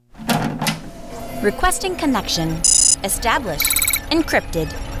Requesting connection. Established.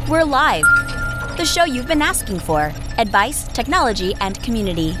 Encrypted. We're live. The show you've been asking for. Advice, technology, and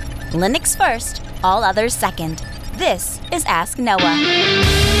community. Linux first, all others second. This is Ask Noah.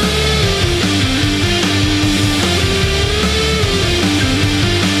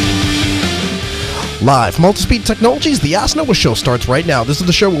 Live from Altispeed Technologies, the Ask Noah Show starts right now. This is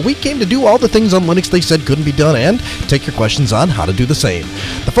the show where we came to do all the things on Linux they said couldn't be done and take your questions on how to do the same.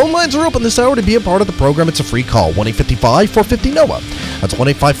 The phone lines are open this hour to be a part of the program. It's a free call, 1-855-450-NOAH. That's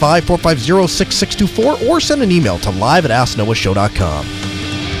 1-855-450-6624, or send an email to live@asknoahshow.com.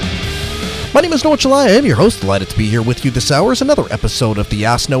 My name is Noah Chalai. I am your host. Delighted to be here with you this hour as another episode of the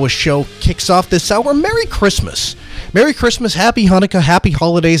Ask Noah Show kicks off this hour. Merry Christmas. Merry Christmas, Happy Hanukkah, Happy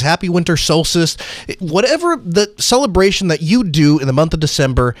Holidays, Happy Winter Solstice. Whatever the celebration that you do in the month of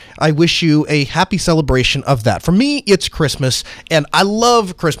December, I wish you a happy celebration of that. For me, it's Christmas, and I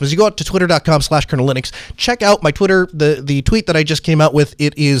love Christmas. You go out to twitter.com/KernelLinux. Check out my Twitter, the tweet that I just came out with.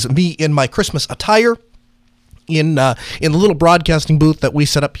 It is me in my Christmas attire. In the little broadcasting booth that we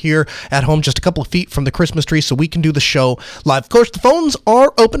set up here at home, just a couple of feet from the Christmas tree, so we can do the show live. Of course, the phones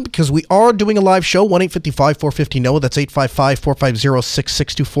are open because we are doing a live show, 1-855-450-NOAH. That's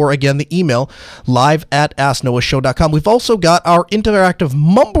 855-450-6624. Again, the email, live@asknoahshow.com. We've also got our interactive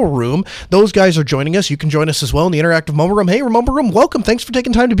Mumble Room. Those guys are joining us. You can join us as well in the interactive Mumble Room. Hey, Mumble Room, welcome. Thanks for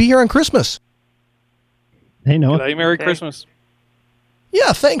taking time to be here on Christmas. Hey, Noah. G'day, Merry Christmas.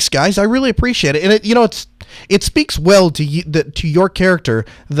 Yeah, thanks, guys. I really appreciate it. And it speaks well to you, to your character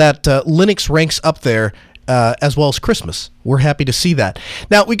that Linux ranks up there as well as Christmas. We're happy to see that.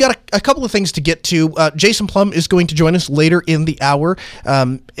 Now, we got a couple of things to get to. Jason Plum is going to join us later in the hour,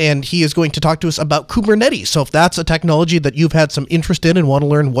 and he is going to talk to us about Kubernetes. So if that's a technology that you've had some interest in and want to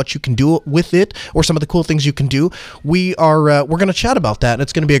learn what you can do with it or some of the cool things you can do, we're going to chat about that, and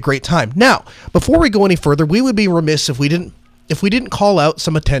it's going to be a great time. Now, before we go any further, we would be remiss if we didn't call out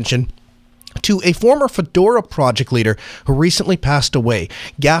some attention to a former Fedora project leader who recently passed away.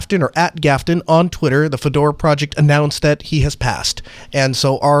 Gafton, or @Gafton on Twitter, the Fedora project announced that he has passed. And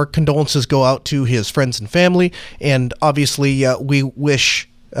so our condolences go out to his friends and family, and obviously we wish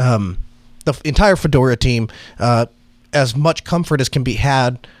the entire Fedora team as much comfort as can be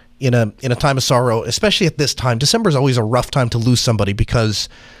had in a time of sorrow, especially at this time. December is always a rough time to lose somebody because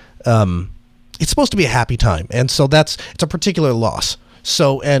it's supposed to be a happy time, and so it's a particular loss.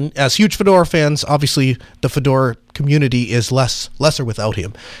 So, and as huge Fedora fans, obviously the Fedora community is lesser without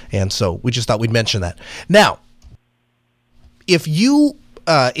him, and so we just thought we'd mention that. Now, if you're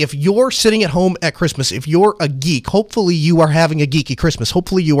sitting at home at Christmas, if you're a geek, hopefully you are having a geeky Christmas.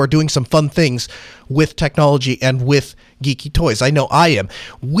 Hopefully you are doing some fun things with technology and with geeky toys. I know I am.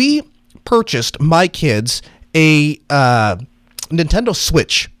 We purchased my kids a Nintendo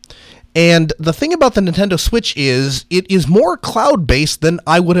Switch. And the thing about the Nintendo Switch is it is more cloud-based than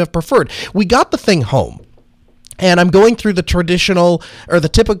I would have preferred. We got the thing home, and I'm going through the traditional or the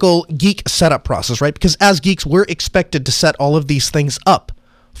typical geek setup process, right? Because as geeks, we're expected to set all of these things up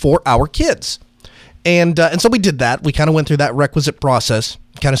for our kids. And so we did that. We kind of went through that requisite process,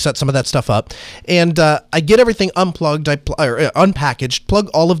 kind of set some of that stuff up. And I get everything unplugged, unpackaged, plug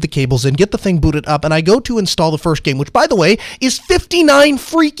all of the cables in, get the thing booted up, and I go to install the first game, which, by the way, is $59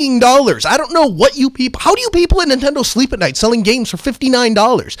 freaking dollars. I don't know what you people, how do you people at Nintendo sleep at night selling games for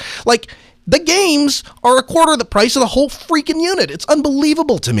 $59? Like, the games are a quarter of the price of the whole freaking unit. It's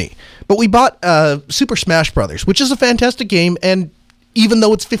unbelievable to me. But we bought Super Smash Brothers, which is a fantastic game, and even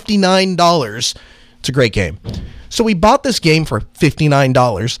though it's $59, it's a great game. So we bought this game for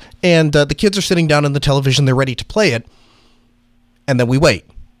 $59, and the kids are sitting down on the television. They're ready to play it, and then we wait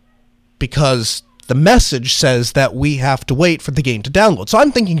because the message says that we have to wait for the game to download. So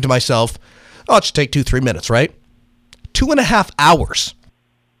I'm thinking to myself, oh, it should take 2-3 minutes, right? 2.5 hours.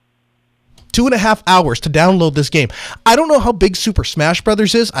 2.5 hours to download this game. I don't know how big Super Smash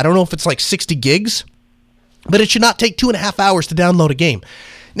Brothers is. I don't know if it's like 60 gigs, but it should not take 2.5 hours to download a game.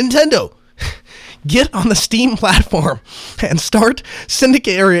 Nintendo, get on the Steam platform and start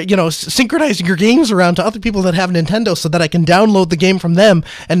synchronizing your games around to other people that have Nintendo so that I can download the game from them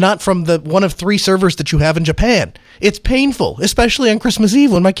and not from the one of 3 servers that you have in Japan. It's painful, especially on Christmas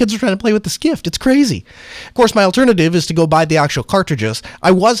Eve when my kids are trying to play with this gift. It's crazy. Of course, my alternative is to go buy the actual cartridges.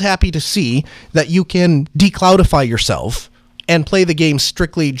 I was happy to see that you can decloudify yourself and play the game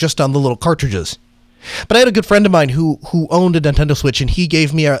strictly just on the little cartridges. But I had a good friend of mine who owned a Nintendo Switch, and he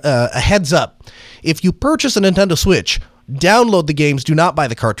gave me a heads up. If you purchase a Nintendo Switch, download the games, do not buy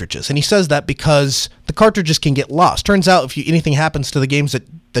the cartridges. And he says that because the cartridges can get lost. Turns out if anything happens to the games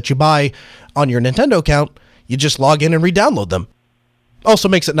that you buy on your Nintendo account, you just log in and re-download them. Also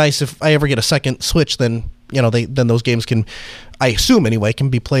makes it nice if I ever get a second Switch, then then those games can, I assume anyway, can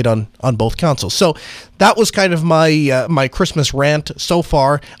be played on both consoles. So that was kind of my my Christmas rant so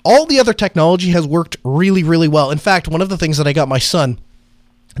far. All the other technology has worked really, really well. In fact, one of the things that I got my son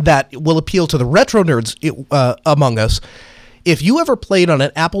that will appeal to the retro nerds among us, if you ever played on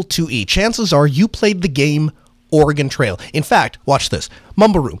an Apple IIe, chances are you played the game Oregon Trail. In fact, watch this.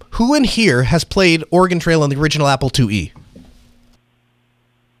 Mumble Room, who in here has played Oregon Trail on the original Apple IIe?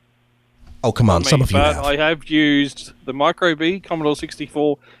 Oh, come on, some of you have. I have used the Micro B, Commodore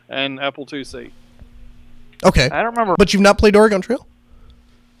 64, and Apple IIc. Okay. I don't remember. But you've not played Oregon Trail?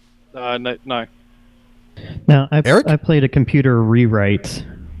 No. Now, Eric? I played a computer rewrite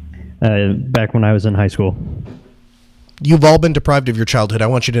back when I was in high school. You've all been deprived of your childhood. I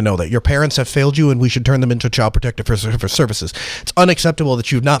want you to know that. Your parents have failed you, and we should turn them into Child Protective Services. It's unacceptable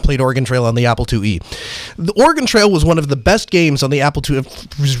that you've not played Oregon Trail on the Apple IIe. The Oregon Trail was one of the best games on the Apple II.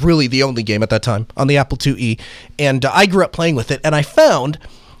 It was really the only game at that time on the Apple IIe, and I grew up playing with it, and I found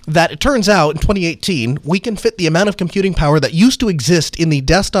that it turns out in 2018, we can fit the amount of computing power that used to exist in the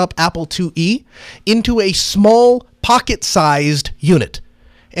desktop Apple IIe into a small pocket-sized unit.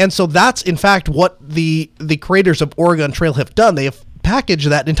 And so that's, in fact, what the creators of Oregon Trail have done. They have packaged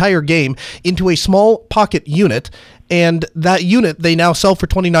that entire game into a small pocket unit, and that unit they now sell for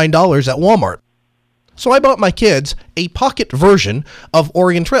 $29 at Walmart. So I bought my kids a pocket version of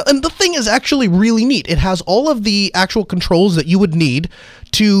Oregon Trail, and the thing is actually really neat. It has all of the actual controls that you would need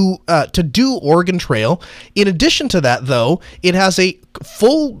to do Oregon Trail. In addition to that, though, it has a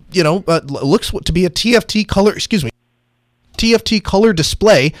full, looks to be a TFT color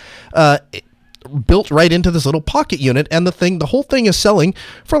display built right into this little pocket unit, and the whole thing is selling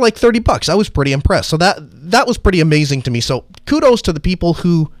for like $30. I was pretty impressed. So that was pretty amazing to me. So kudos to the people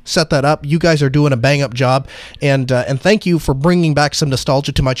who set that up. You guys are doing a bang up job, and thank you for bringing back some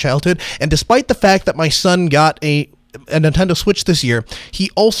nostalgia to my childhood. And despite the fact that my son got a Nintendo Switch this year, he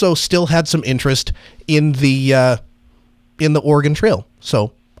also still had some interest in the Oregon Trail.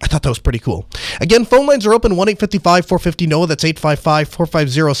 So I thought that was pretty cool. Again, phone lines are open, 1-855-450-NOAH. That's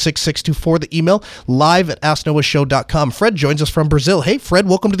 855-450-6624. The email, live@asknoahshow.com. Fred joins us from Brazil. Hey, Fred,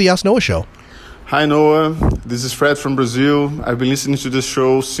 welcome to the Ask Noah Show. Hi, Noah. This is Fred from Brazil. I've been listening to this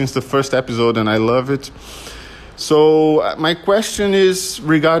show since the first episode, and I love it. So my question is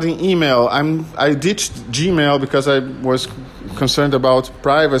regarding email. I ditched Gmail because I was concerned about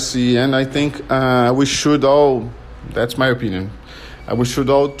privacy, and I think we should all, that's my opinion, we should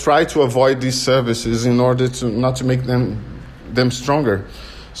all try to avoid these services in order to not to make them stronger.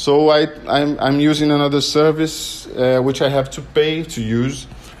 So I'm using another service which I have to pay to use,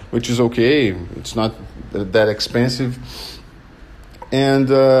 which is okay. It's not that expensive, and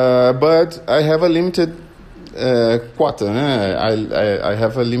but I have a limited quota. I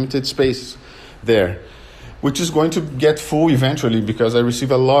have a limited space there, which is going to get full eventually because I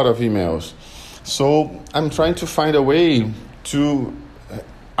receive a lot of emails. So I'm trying to find a way to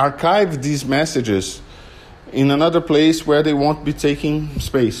archive these messages in another place where they won't be taking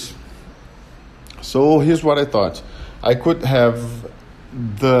space. So here's what I thought. I could have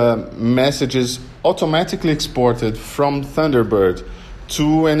the messages automatically exported from Thunderbird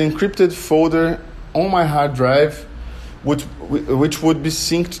to an encrypted folder on my hard drive, which would be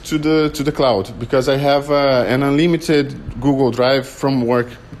synced to the cloud, because I have an unlimited Google Drive from work,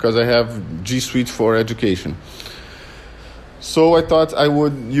 because I have G Suite for Education. So I thought I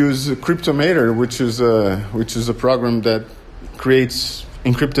would use Cryptomator, which is a program that creates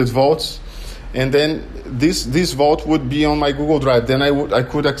encrypted vaults, and then this vault would be on my Google Drive. Then I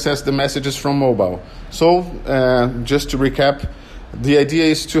could access the messages from mobile. So just to recap, the idea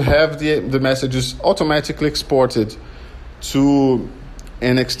is to have the messages automatically exported to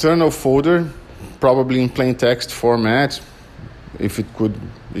an external folder, probably in plain text format, if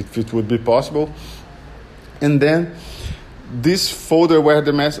it would be possible, and then this folder where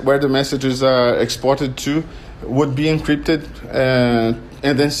the messages are exported to would be encrypted and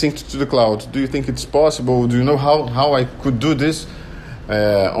then synced to the cloud. Do you think it's possible? Do you know how I could do this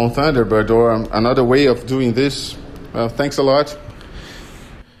on Thunderbird, or another way of doing this? Well, thanks a lot.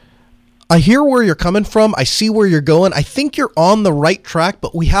 I hear where you're coming from. I see where you're going. I think you're on the right track,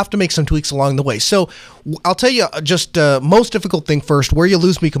 but we have to make some tweaks along the way. So I'll tell you just most difficult thing first. Where you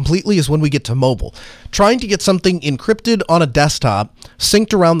lose me completely is when we get to mobile. Trying to get something encrypted on a desktop,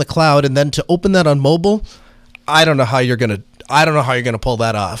 synced around the cloud, and then to open that on mobile, I don't know how you're gonna I don't know how you're going to pull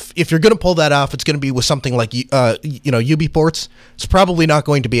that off. If you're going to pull that off, it's going to be with something like, UbiPorts. It's probably not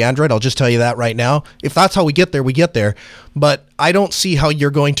going to be Android. I'll just tell you that right now. If that's how we get there, we get there. But I don't see how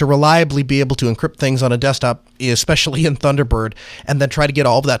you're going to reliably be able to encrypt things on a desktop, especially in Thunderbird, and then try to get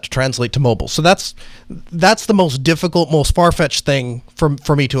all of that to translate to mobile. So that's the most difficult, most far-fetched thing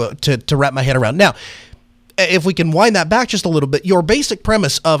for me to wrap my head around. Now, if we can wind that back just a little bit, your basic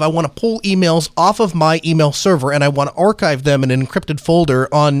premise of I want to pull emails off of my email server and I want to archive them in an encrypted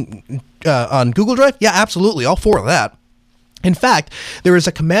folder on Google Drive, yeah, absolutely, all for that. In fact, there is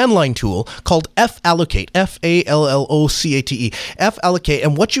a command line tool called fallocate, F-A-L-L-O-C-A-T-E, fallocate,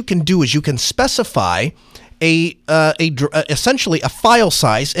 and what you can do is you can specify essentially a file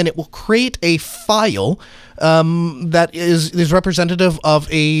size, and it will create a file that is representative of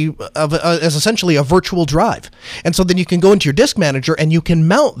as essentially a virtual drive. And so then you can go into your disk manager and you can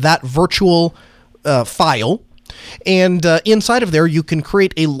mount that virtual file. And inside of there, you can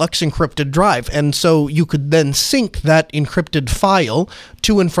create a Lux encrypted drive. And so you could then sync that encrypted file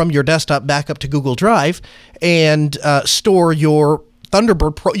to and from your desktop back up to Google Drive and store your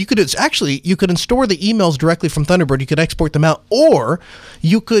Thunderbird Pro. You could store the emails directly from Thunderbird. You could export them out, or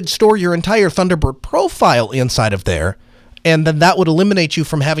you could store your entire Thunderbird profile inside of there, and then that would eliminate you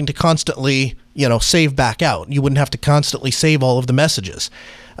from having to constantly, save back out. You wouldn't have to constantly save all of the messages.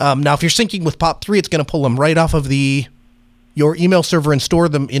 Now, if you're syncing with POP3, it's going to pull them right off of your email server and store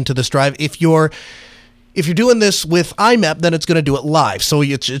them into this drive. If you're doing this with IMAP, then it's going to do it live. So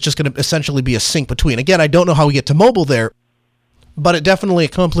it's just going to essentially be a sync between. Again, I don't know how we get to mobile there, but it definitely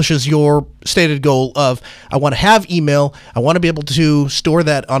accomplishes your stated goal of I want to have email, I want to be able to store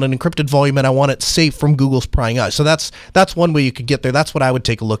that on an encrypted volume, and I want it safe from Google's prying eyes. So that's one way you could get there. That's what I would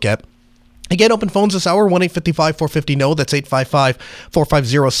take a look at. Again, open phones this hour, 1-855-450-NO. That's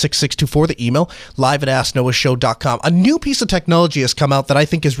 855-450-6624. The email, live@asknoahshow.com. A new piece of technology has come out that I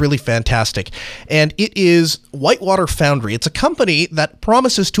think is really fantastic, and it is Whitewater Foundry. It's a company that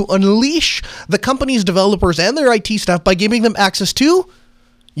promises to unleash the company's developers and their IT staff by giving them access to,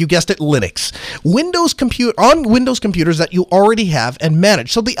 you guessed it, Linux. On Windows computers that you already have and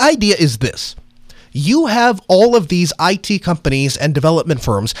manage. So the idea is this. You have all of these IT companies and development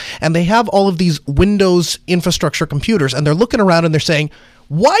firms, and they have all of these Windows infrastructure computers, and they're looking around and they're saying,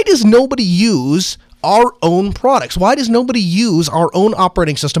 why does nobody use our own products? Why does nobody use our own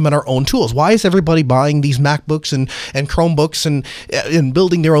operating system and our own tools? Why is everybody buying these MacBooks and Chromebooks and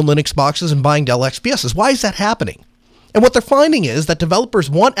building their own Linux boxes and buying Dell XPSs? Why is that happening? And what they're finding is that developers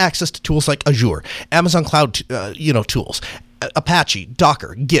want access to tools like Azure, Amazon Cloud, tools, Apache,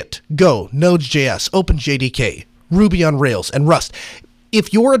 Docker, Git, Go, Node.js, OpenJDK, Ruby on Rails, and Rust.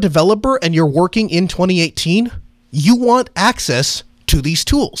 If you're a developer and you're working in 2018, you want access to these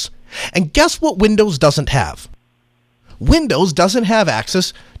tools. And guess what Windows doesn't have? Windows doesn't have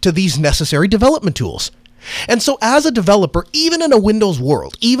access to these necessary development tools. And so as a developer, even in a Windows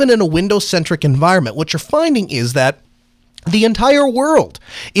world, even in a Windows-centric environment, what you're finding is that the entire world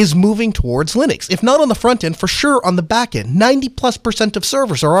is moving towards Linux. If not on the front end, for sure on the back end. 90+% of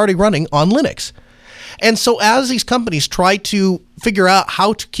servers are already running on Linux. And so as these companies try to figure out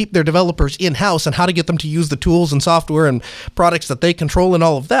how to keep their developers in-house and how to get them to use the tools and software and products that they control and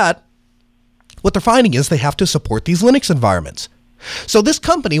all of that, what they're finding is they have to support these Linux environments. So this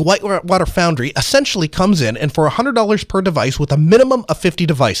company, Whitewater Foundry, essentially comes in, and for $100 per device with a minimum of 50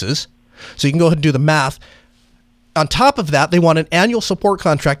 devices, so you can go ahead and do the math. On top of that, they want an annual support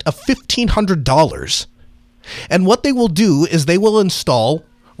contract of $1,500. And what they will do is they will install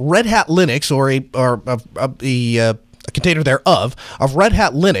Red Hat Linux or a container thereof of Red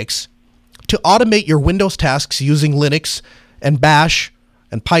Hat Linux to automate your Windows tasks using Linux and Bash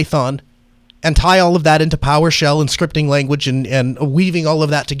and Python, and tie all of that into PowerShell and scripting language and weaving all of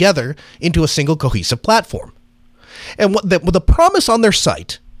that together into a single cohesive platform. And what the promise on their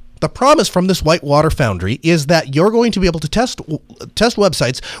site, the promise from this Whitewater Foundry, is that you're going to be able to test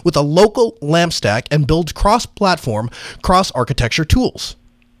websites with a local LAMP stack and build cross-platform, cross-architecture tools.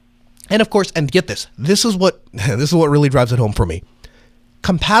 And of course, and get this, this is what really drives it home for me.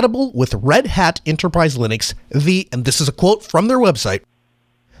 Compatible with Red Hat Enterprise Linux, and this is a quote from their website,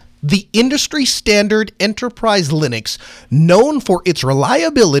 the industry standard enterprise Linux known for its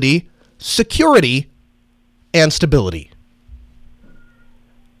reliability, security, and stability.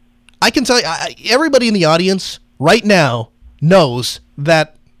 I can tell you, everybody in the audience right now knows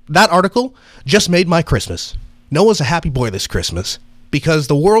that article just made my Christmas. Noah's a happy boy this Christmas because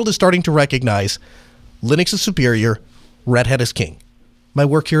the world is starting to recognize Linux is superior, Red Hat is king. My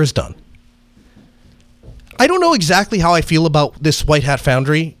work here is done. I don't know exactly how I feel about this White Hat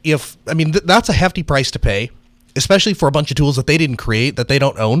Foundry. That's a hefty price to pay. especially for a bunch of tools that they didn't create, that they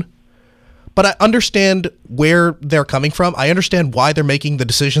don't own. But I understand where they're coming from. I understand why they're making the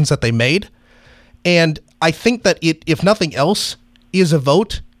decisions that they made. And I think that it, if nothing else, is a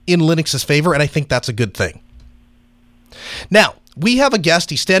vote in Linux's favor, and I think that's a good thing. Now, we have a guest.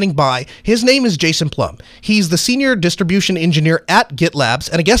 He's standing by. His name is Jason Plum. He's the Senior Distribution Engineer at GitLabs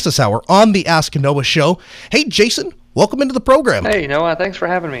and a guest this hour on the Ask Noah show. Hey, Jason, welcome into the program. Hey, Noah, thanks for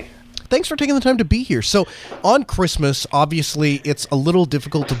having me. Thanks for taking the time to be here. So on Christmas, obviously, it's a little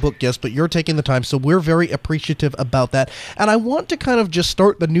difficult to book guests, but you're taking the time, so we're very appreciative about that. And I want to kind of just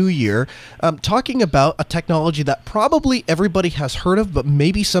start the new year talking about a technology that probably everybody has heard of, but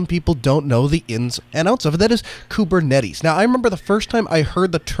maybe some people don't know the ins and outs of it. That is Kubernetes. Now, I remember the first time I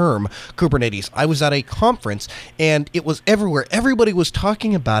heard the term Kubernetes, I was at a conference, and it was everywhere. Everybody was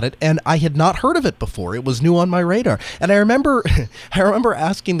talking about it, and I had not heard of it before. It was new on my radar. And I remember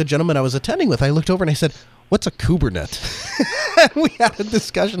asking the gentleman I was attending with, I looked over and I said, "What's a Kubernetes?" And we had a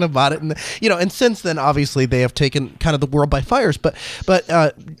discussion about it, and and since then, obviously, they have taken kind of the world by fires. But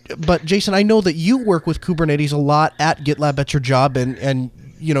Jason, I know that you work with Kubernetes a lot at GitLab at your job, and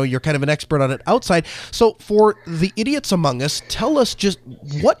you're kind of an expert on it outside. So for the idiots among us, tell us just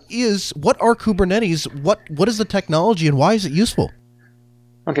what are Kubernetes? What is the technology, and why is it useful?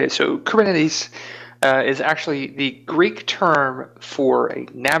 Okay, so Kubernetes is actually the Greek term for a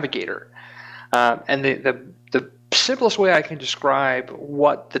navigator. And the simplest way I can describe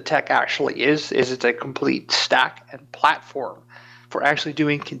what the tech actually is it's a complete stack and platform for actually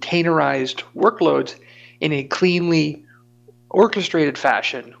doing containerized workloads in a cleanly orchestrated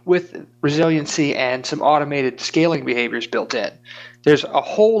fashion with resiliency and some automated scaling behaviors built in. There's a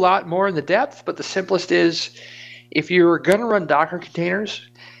whole lot more in the depth, but the simplest is if you're going to run Docker containers,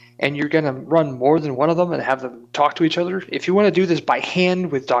 and you're going to run more than one of them and have them talk to each other. If you want to do this by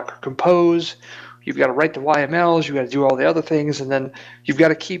hand with Docker Compose, you've got to write the YMLs, you've got to do all the other things, and then you've got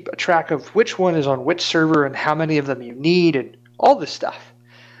to keep a track of which one is on which server and how many of them you need and all this stuff.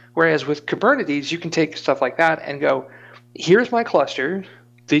 Whereas with Kubernetes, you can take stuff like that and go, here's my cluster.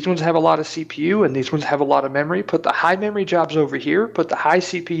 These ones have a lot of CPU and these ones have a lot of memory. Put the high memory jobs over here, put the high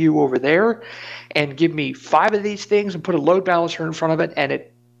CPU over there, and give me 5 of these things and put a load balancer in front of it, and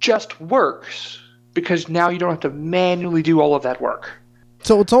it just works because now you don't have to manually do all of that work.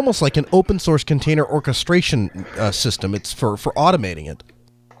 So it's almost like an open source container orchestration system. It's for automating it.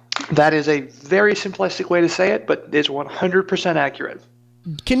 That is a very simplistic way to say it, but it's 100% accurate.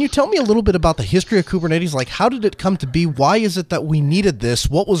 Can you tell me a little bit about the history of Kubernetes? Like, how did it come to be? Why is it that we needed this?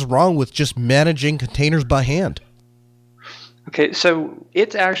 What was wrong with just managing containers by hand? Okay, so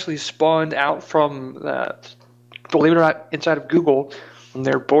it's actually spawned out from, believe it or not, inside of Google, from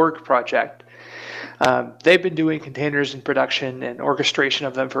their Borg project. They've been doing containers in production and orchestration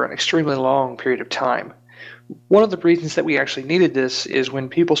of them for an extremely long period of time. One of the reasons that we actually needed this is when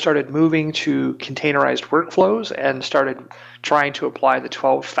people started moving to containerized workflows and started trying to apply the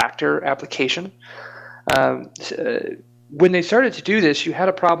 12-factor application. When they started to do this, you had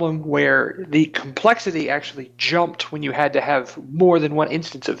a problem where the complexity actually jumped when you had to have more than one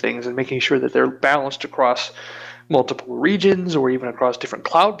instance of things and making sure that they're balanced across multiple regions or even across different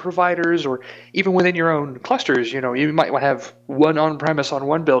cloud providers or even within your own clusters. You might want to have one on-premise on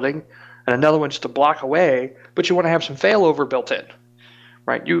one building and another one just a block away, but you want to have some failover built in,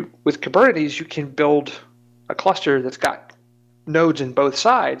 right? With Kubernetes, you can build a cluster that's got nodes in both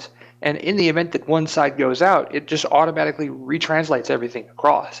sides, and in the event that one side goes out, it just automatically retranslates everything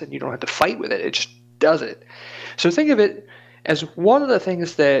across, and you don't have to fight with it. It just does it. So think of it as one of the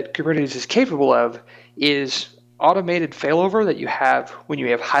things that Kubernetes is capable of is automated failover that you have when you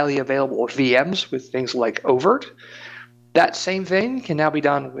have highly available VMs with things like Overt. That same thing can now be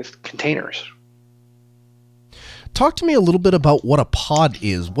done with containers. Talk to me a little bit about what a pod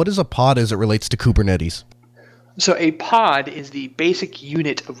is. What is a pod as it relates to Kubernetes? So a pod is the basic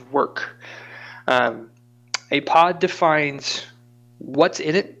unit of work. A pod defines what's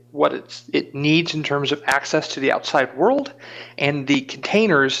in it, what it needs in terms of access to the outside world, and the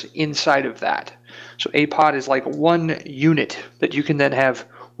containers inside of that. So a pod is like one unit that you can then have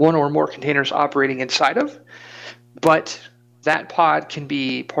one or more containers operating inside of. But that pod can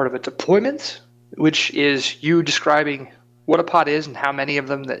be part of a deployment, which is you describing what a pod is and how many of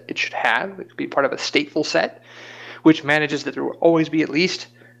them that it should have. It could be part of a stateful set, which manages that there will always be at least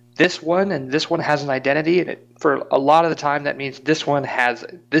this one, and this one has an identity. And for a lot of the time, that means this one has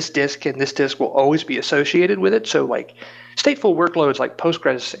this disk, and this disk will always be associated with it. So like stateful workloads like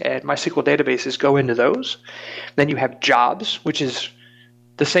Postgres and MySQL databases go into those. Then you have jobs, which is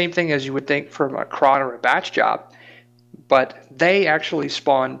the same thing as you would think from a cron or a batch job, but they actually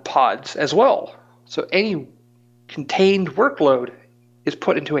spawn pods as well. So any contained workload is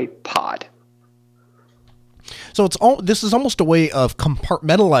put into a pod. So this is almost a way of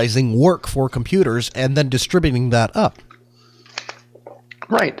compartmentalizing work for computers and then distributing that up.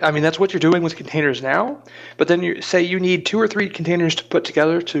 Right. I mean, that's what you're doing with containers now. But then you say you need 2 or 3 containers to put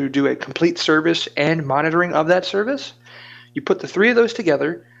together to do a complete service and monitoring of that service. You put the 3 of those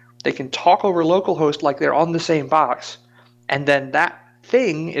together. They can talk over localhost like they're on the same box. And then that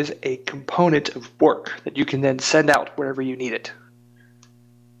thing is a component of work that you can then send out wherever you need it.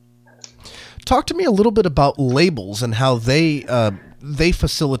 Talk to me a little bit about labels and how they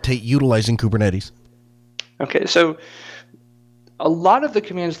facilitate utilizing Kubernetes. Okay, so a lot of the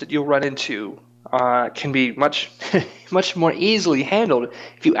commands that you'll run into can be much much more easily handled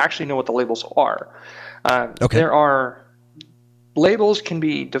if you actually know what the labels are. Okay. There are labels can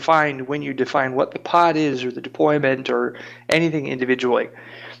be defined when you define what the pod is or the deployment or anything individually.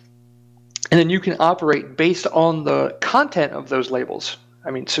 And then you can operate based on the content of those labels.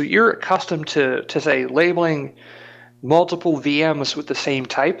 I mean, so you're accustomed to say labeling multiple VMs with the same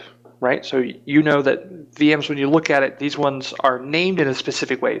type, right? So you know that VMs, when you look at it, these ones are named in a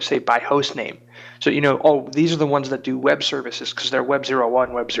specific way, say by host name. So you know, oh, these are the ones that do web services because they're Web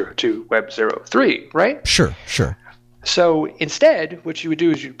 01, Web 02, Web 03, right? Sure. So instead, what you would do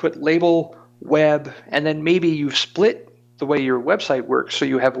is you'd put label web, and then maybe you've split the way your website works, so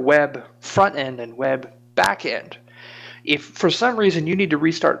you have web front end and web back end. If for some reason you need to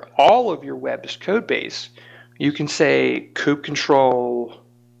restart all of your web's code base, you can say kube control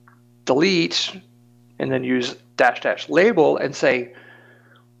delete and then use -- label and say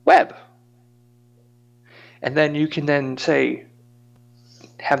web. And then you can then say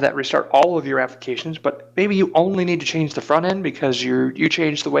have that restart all of your applications, but maybe you only need to change the front end because you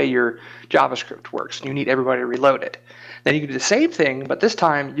changed the way your JavaScript works and you need everybody to reload it. Then you can do the same thing, but this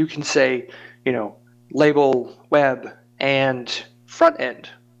time you can say, label web and front end.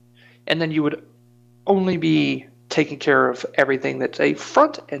 And then you would only be taking care of everything that's a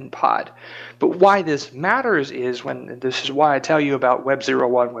front end pod. But why this matters is this is why I tell you about Web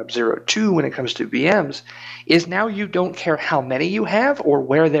 01, Web 02 when it comes to VMs, is now you don't care how many you have or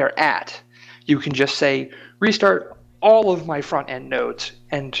where they're at. You can just say, restart all of my front end nodes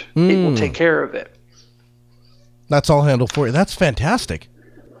and it will take care of it. That's all handled for you. That's fantastic.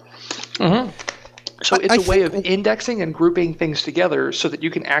 Mm-hmm. So it's a way of indexing and grouping things together so that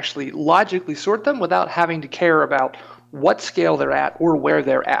you can actually logically sort them without having to care about what scale they're at or where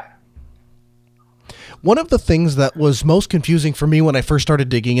they're at. One of the things that was most confusing for me when I first started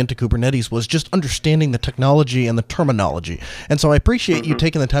digging into Kubernetes was just understanding the technology and the terminology. And so I appreciate you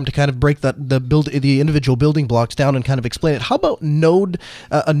taking the time to kind of break the individual building blocks down and kind of explain it. How about a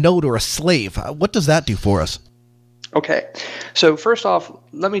node or a slave? What does that do for us? Okay, so first off,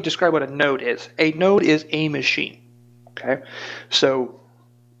 let me describe what a node is. A node is a machine, okay? So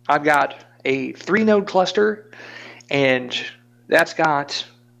I've got a 3-node cluster, and that's got,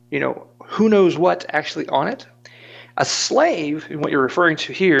 who knows what actually on it. A slave, and what you're referring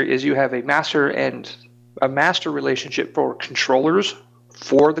to here, is you have a master relationship for controllers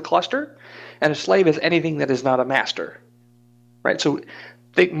for the cluster, and a slave is anything that is not a master, right? So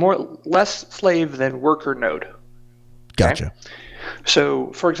think less slave than worker node. Gotcha. Okay?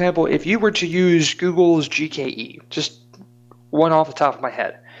 So, for example, if you were to use Google's GKE, just one off the top of my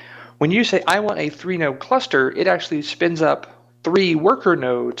head, when you say, I want a 3-node cluster, it actually spins up 3 worker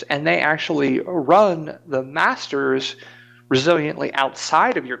nodes, and they actually run the masters resiliently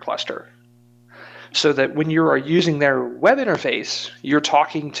outside of your cluster. So that when you are using their web interface, you're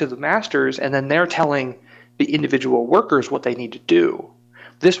talking to the masters, and then they're telling the individual workers what they need to do.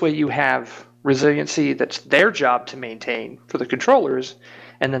 This way you have resiliency that's their job to maintain for the controllers,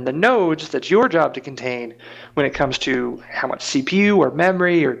 and then the nodes that's your job to contain when it comes to how much CPU or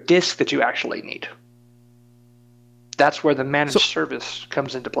memory or disk that you actually need. That's where the managed service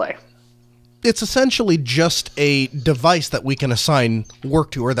comes into play. It's essentially just a device that we can assign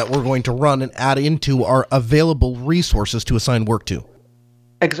work to, or that we're going to run and add into our available resources to assign work to.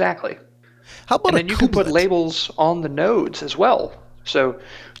 Exactly. How about and then you can put labels on the nodes as well. So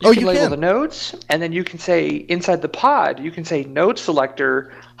you can label the nodes, and then you can say inside the pod, you can say node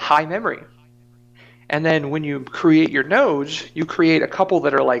selector high memory. And then when you create your nodes, you create a couple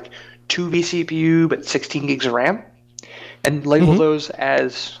that are like 2 vCPU but 16 gigs of RAM, and label those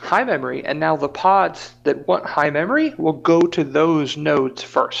as high memory. And now the pods that want high memory will go to those nodes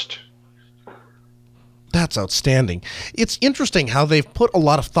first. That's outstanding. It's interesting how they've put a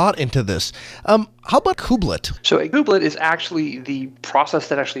lot of thought into this. How about Kubelet? So a kubelet is actually the process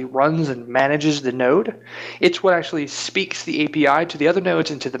that actually runs and manages the node. It's what actually speaks the API to the other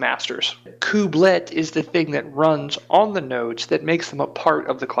nodes and to the masters. Kubelet is the thing that runs on the nodes that makes them a part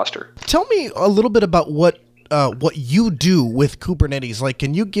of the cluster. Tell me a little bit about what you do with Kubernetes. Like,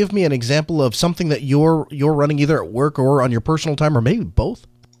 can you give me an example of something that you're running either at work or on your personal time, or maybe both?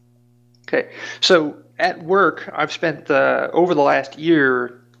 Okay, so at work, I've spent over the last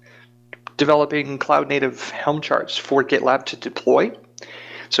year developing cloud-native Helm charts for GitLab to deploy.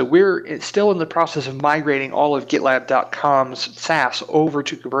 So we're still in the process of migrating all of GitLab.com's SaaS over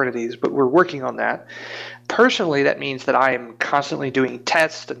to Kubernetes, but we're working on that. Personally, that means that I am constantly doing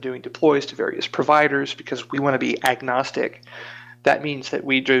tests and doing deploys to various providers because we want to be agnostic. That means that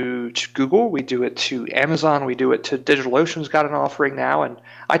we do to Google, we do it to Amazon, we do it to DigitalOcean's got an offering now, and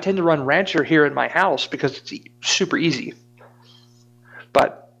I tend to run Rancher here in my house because it's super easy.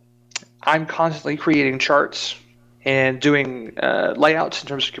 But I'm constantly creating charts and doing layouts in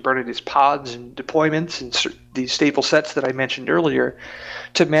terms of Kubernetes pods and deployments and these stateful sets that I mentioned earlier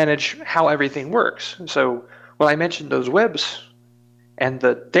to manage how everything works. So when I mentioned those webs and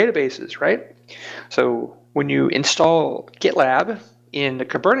the databases, right? So when you install GitLab in the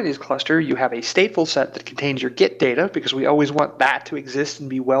Kubernetes cluster, you have a stateful set that contains your Git data because we always want that to exist and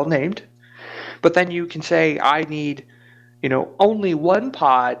be well named. But then you can say, I need, only one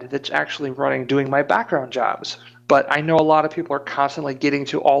pod that's actually running, doing my background jobs. But I know a lot of people are constantly getting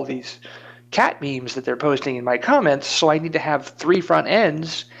to all these cat memes that they're posting in my comments, so I need to have 3 front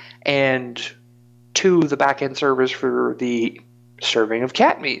ends and 2 of the back-end servers for the serving of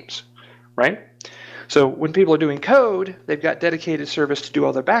cat memes, right? So when people are doing code, they've got dedicated service to do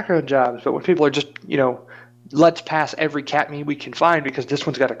all their background jobs. But when people are just, let's pass every cat meme we can find because this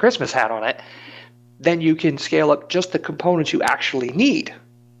one's got a Christmas hat on it, then you can scale up just the components you actually need,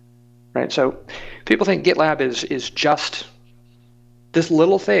 right? So people think GitLab is just this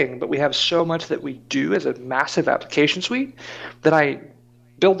little thing, but we have so much that we do as a massive application suite that I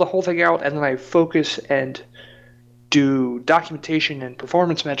build the whole thing out and then I focus and do documentation and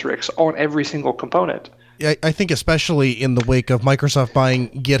performance metrics on every single component. I think especially in the wake of Microsoft buying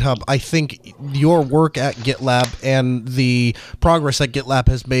GitHub, I think your work at GitLab and the progress that GitLab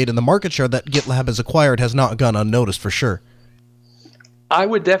has made and the market share that GitLab has acquired has not gone unnoticed for sure. I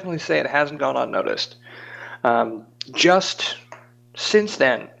would definitely say it hasn't gone unnoticed. Just since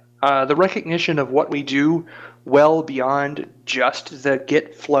then, the recognition of what we do well beyond just the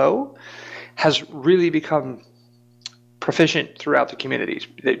Git flow has really become proficient throughout the communities.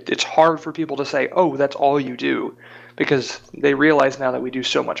 It's hard for people to say, oh, that's all you do, because they realize now that we do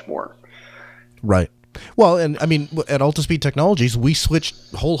so much more. Right. Well, and I mean, at Altispeed Technologies, we switched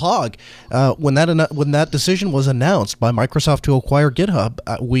whole hog. When that decision was announced by Microsoft to acquire GitHub,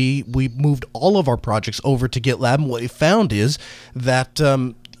 we moved all of our projects over to GitLab. And what we found is that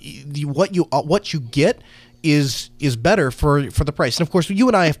what you get is better for the price. And of course, you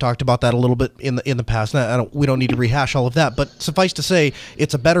and I have talked about that a little bit in the past. We don't need to rehash all of that, but suffice to say,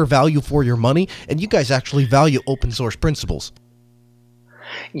 it's a better value for your money, and you guys actually value open source principles.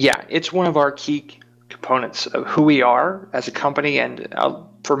 Yeah, it's one of our key components of who we are as a company, and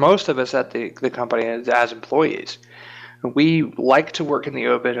for most of us at the company as employees. We like to work in the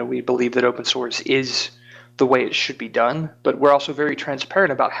open, and we believe that open source is the way it should be done, but we're also very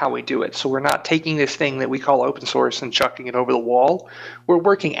transparent about how we do it. So we're not taking this thing that we call open source and chucking it over the wall. We're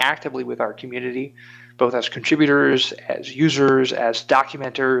working actively with our community, both as contributors, as users, as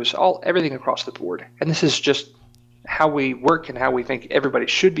documenters, everything across the board. And this is just how we work and how we think everybody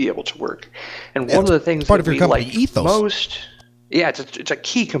should be able to work. And one of the things that we like ethos. most, it's a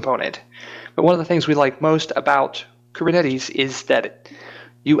key component. But one of the things we like most about Kubernetes is that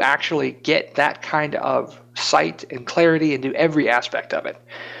you actually get that kind of sight and clarity into every aspect of it.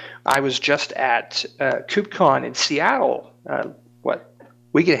 I was just at KubeCon in Seattle,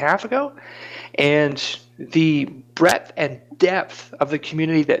 week and a half ago, and the breadth and depth of the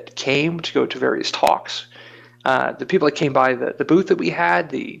community that came to go to various talks, the people that came by the booth that we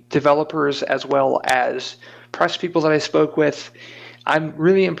had, the developers as well as press people that I spoke with, I'm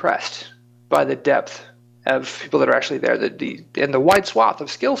really impressed by the depth of people that are actually there, and the wide swath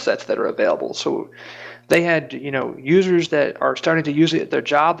of skill sets that are available. So they had, users that are starting to use it at their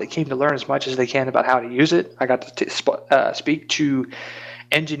job that came to learn as much as they can about how to use it. I got to speak to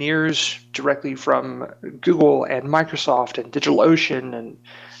engineers directly from Google and Microsoft and DigitalOcean and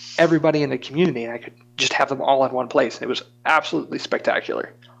everybody in the community, and I could just have them all in one place. It was absolutely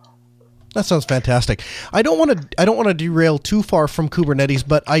spectacular. That sounds fantastic. I don't want to derail too far from Kubernetes,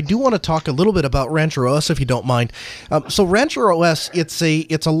 but I do want to talk a little bit about Rancher OS, if you don't mind. So Rancher OS, it's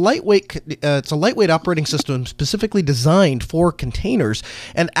a lightweight operating system specifically designed for containers.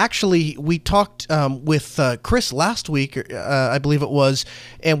 And actually, we talked with Chris last week, I believe it was,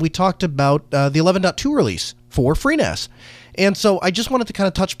 and we talked about the 11.2 release for FreeNAS. And so I just wanted to kind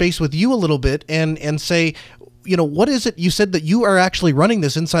of touch base with you a little bit and say, what is it? You said that you are actually running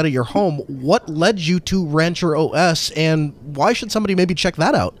this inside of your home. What led you to Rancher OS, and why should somebody maybe check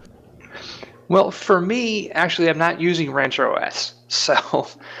that out? Well, for me, actually, I'm not using Rancher OS. So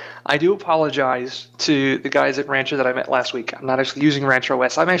I do apologize to the guys at Rancher that I met last week. I'm not actually using Rancher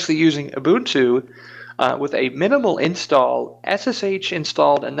OS. I'm actually using Ubuntu with a minimal install, SSH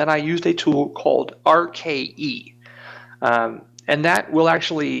installed, and then I used a tool called RKE. And that will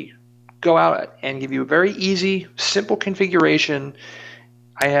actually go out and give you a very easy, simple configuration.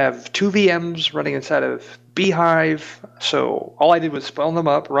 I have 2 VMs running inside of Beehive, so all I did was spell them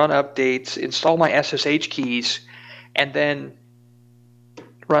up, run updates, install my SSH keys, and then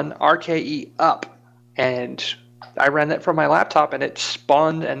run RKE up. And I ran that from my laptop, and it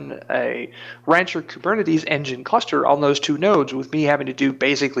spawned a Rancher Kubernetes engine cluster on those 2 nodes with me having to do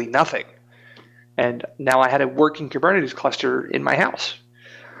basically nothing. And now I had a working Kubernetes cluster in my house.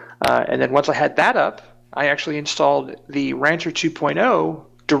 And then once I had that up, I actually installed the Rancher 2.0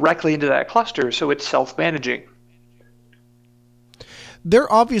 directly into that cluster, so it's self-managing.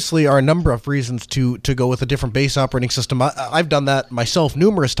 There obviously are a number of reasons to go with a different base operating system. I've done that myself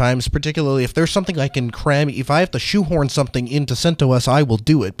numerous times, particularly if there's something I can cram. If I have to shoehorn something into CentOS, I will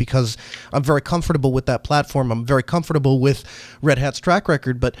do it because I'm very comfortable with that platform. I'm very comfortable with Red Hat's track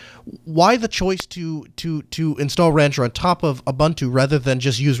record. But why the choice to install Rancher on top of Ubuntu rather than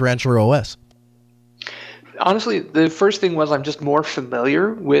just use Rancher OS? Honestly, the first thing was I'm just more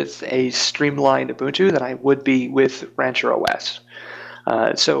familiar with a streamlined Ubuntu than I would be with Rancher OS.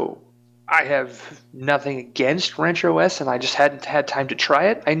 So I have nothing against Rancher OS, and I just hadn't had time to try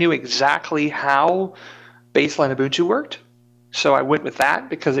it. I knew exactly how baseline Ubuntu worked, so I went with that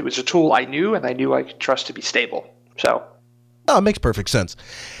because it was a tool I knew, and I knew I could trust to be stable. So, it makes perfect sense.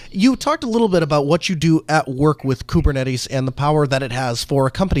 You talked a little bit about what you do at work with Kubernetes and the power that it has for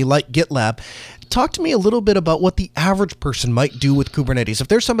a company like GitLab. Talk to me a little bit about what the average person might do with Kubernetes. If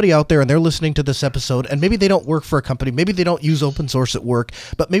there's somebody out there and they're listening to this episode and maybe they don't work for a company, maybe they don't use open source at work,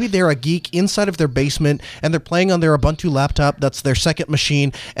 but maybe they're a geek inside of their basement and they're playing on their Ubuntu laptop, that's their second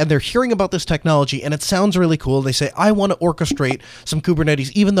machine, and they're hearing about this technology and it sounds really cool. They say, I want to orchestrate some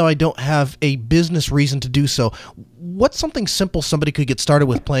Kubernetes even though I don't have a business reason to do so. What's something simple somebody could get started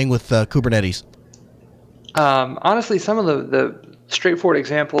with playing with Kubernetes? Honestly, some of the straightforward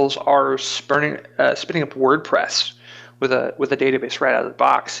examples are spinning up WordPress with a database right out of the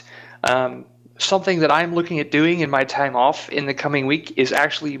box. Something that I'm looking at doing in my time off in the coming week is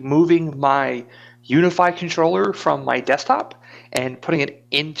actually moving my Unify controller from my desktop and putting it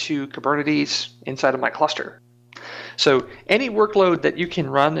into Kubernetes inside of my cluster. So any workload that you can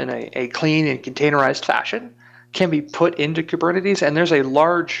run in a clean and containerized fashion can be put into Kubernetes, and there's a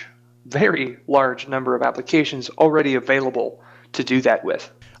very large number of applications already available to do that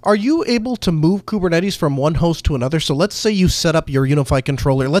with. Are you able to move Kubernetes from one host to another? So let's say you set up your Unify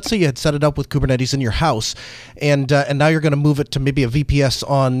controller. Let's say you had set it up with Kubernetes in your house, and now you're going to move it to maybe a VPS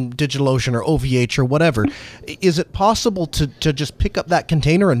on DigitalOcean or OVH or whatever. Is it possible to just pick up that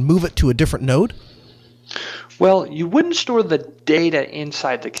container and move it to a different node? Well, you wouldn't store the data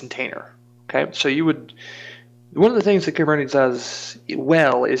inside the container. Okay, so you would. One of the things that Kubernetes does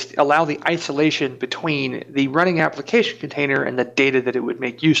well is allow the isolation between the running application container and the data that it would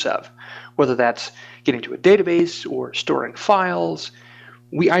make use of, whether that's getting to a database or storing files.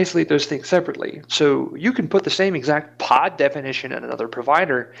 We isolate those things separately. So you can put the same exact pod definition in another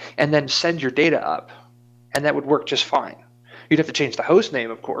provider and then send your data up, and that would work just fine. You'd have to change the host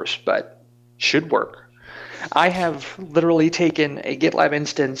name, of course, but should work. I have literally taken a GitLab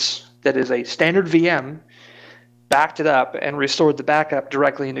instance that is a standard VM, backed it up, and restored the backup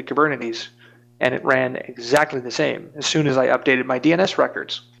directly into Kubernetes, and it ran exactly the same as soon as I updated my DNS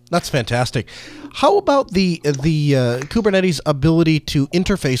records. That's fantastic. How about the Kubernetes ability to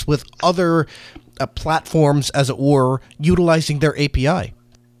interface with other platforms, as it were, utilizing their API?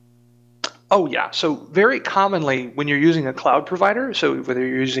 Oh, yeah. So very commonly when you're using a cloud provider, so whether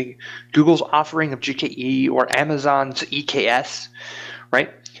you're using Google's offering of GKE or Amazon's EKS,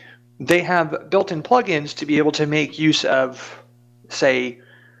 right? They have built-in plugins to be able to make use of, say,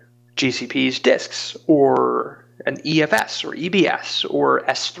 GCP's disks or an EFS or EBS or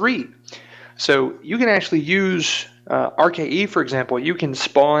S3. So you can actually use RKE, for example. You can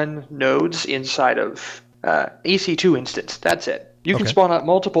spawn nodes inside of EC2 instance. That's it. You can spawn out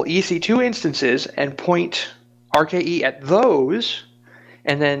multiple EC2 instances and point RKE at those,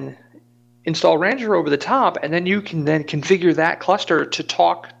 and then install Ranger over the top, and then you can then configure that cluster to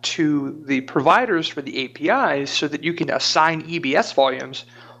talk to the providers for the APIs so that you can assign EBS volumes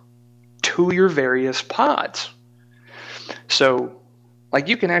to your various pods. So, like,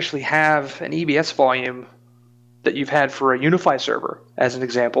 you can actually have an EBS volume that you've had for a Unify server, as an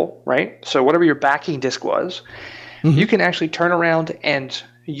example, right? So whatever your backing disk was, you can actually turn around and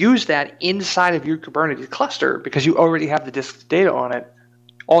use that inside of your Kubernetes cluster because you already have the disk data on it.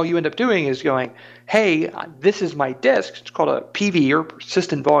 All you end up doing is going, hey, this is my disk. It's called a PV, or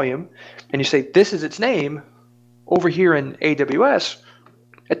persistent volume. And you say, this is its name over here in AWS.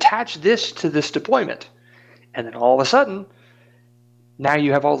 Attach this to this deployment. And then all of a sudden, now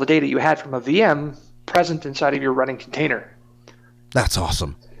you have all the data you had from a VM present inside of your running container. That's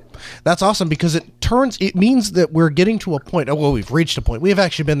awesome. That's awesome because it means that we're getting to a point. Well, we've reached a point. We have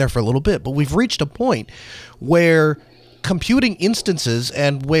actually been there for a little bit, but we've reached a point where computing instances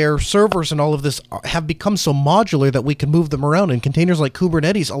and where servers and all of this have become so modular that we can move them around, and containers like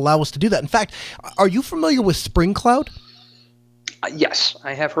Kubernetes allow us to do that. In fact, are you familiar with Spring Cloud? Yes,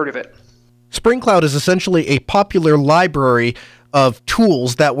 I have heard of it. Spring Cloud is essentially a popular library of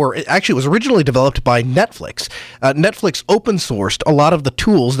tools that was originally developed by Netflix. Netflix open sourced a lot of the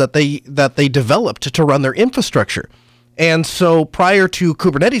tools that they developed to run their infrastructure. And so prior to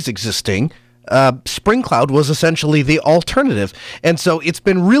Kubernetes existing, Spring Cloud was essentially the alternative. And so it's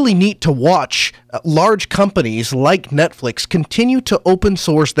been really neat to watch large companies like Netflix continue to open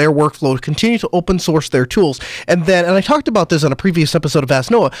source their workflow, continue to open source their tools. And I talked about this on a previous episode of Ask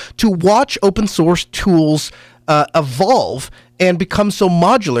Noah, to watch open source tools evolve and become so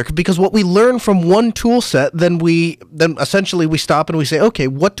modular, because what we learn from one tool set, then essentially we stop and we say, okay,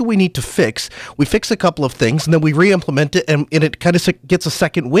 what do we need to fix? We fix a couple of things and then we re-implement it, and it kind of gets a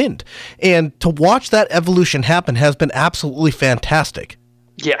second wind. And to watch that evolution happen has been absolutely fantastic.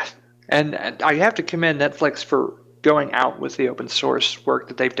 Yeah, and I have to commend Netflix for going out with the open source work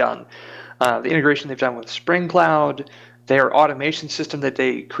that they've done. The integration they've done with Spring Cloud, their automation system that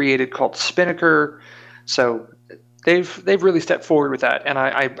they created called Spinnaker. So they've really stepped forward with that, and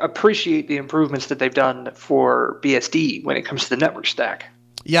I appreciate the improvements that they've done for BSD when it comes to the network stack.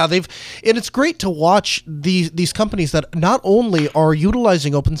 Yeah, and it's great to watch these companies that not only are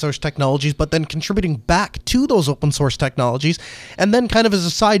utilizing open source technologies, but then contributing back to those open source technologies, and then kind of as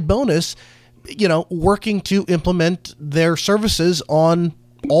a side bonus, working to implement their services on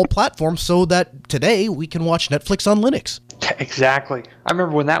all platforms so that today we can watch Netflix on Linux. Exactly. I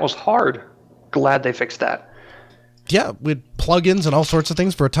remember when that was hard. Glad they fixed that. Yeah, with plugins and all sorts of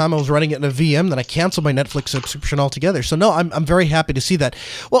things. For a time I was running it in a VM, then I canceled my Netflix subscription altogether. So no, I'm very happy to see that.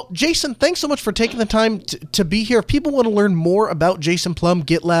 Well, Jason, thanks so much for taking the time to be here. If people want to learn more about Jason Plum,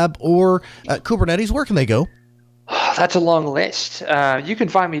 GitLab, or Kubernetes, where can they go? That's a long list. You can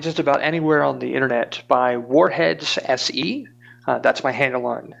find me just about anywhere on the internet by Warheads SE. That's my handle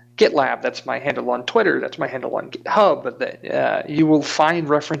on GitLab. That's my handle on Twitter. That's my handle on GitHub. You will find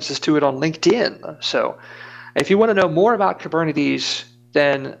references to it on LinkedIn. So if you want to know more about Kubernetes,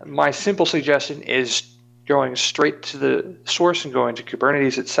 then my simple suggestion is going straight to the source and going to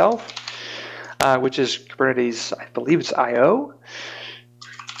Kubernetes itself, which is Kubernetes, I believe it's IO.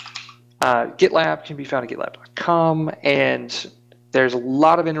 GitLab can be found at gitlab.com, and there's a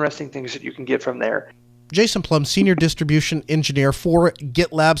lot of interesting things that you can get from there. Jason Plum, Senior Distribution Engineer for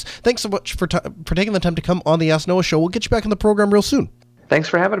GitLabs. Thanks so much for taking the time to come on the Ask Noah Show. We'll get you back in the program real soon. Thanks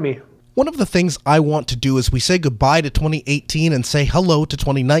for having me. One of the things I want to do as we say goodbye to 2018 and say hello to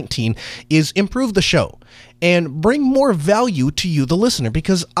 2019 is improve the show and bring more value to you, the listener,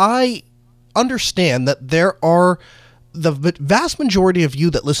 because I understand that there are the vast majority of you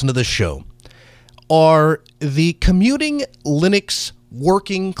that listen to this show are the commuting Linux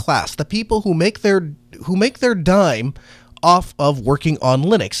working class, the people who make their dime off of working on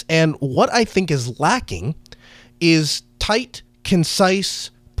Linux. And what I think is lacking is tight,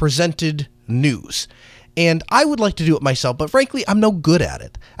 concise, presented news. And I would like to do it myself, but frankly, I'm no good at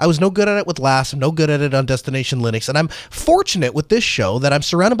it. I was no good at it with LAS. I'm no good at it on Destination Linux. And I'm fortunate with this show that I'm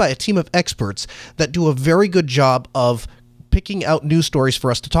surrounded by a team of experts that do a very good job of picking out news stories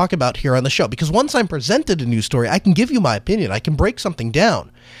for us to talk about here on the show. Because once I'm presented a news story, I can give you my opinion. I can break something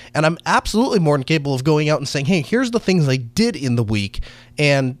down. And I'm absolutely more than capable of going out and saying, hey, here's the things I did in the week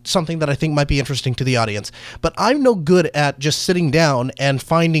and something that I think might be interesting to the audience. But I'm no good at just sitting down and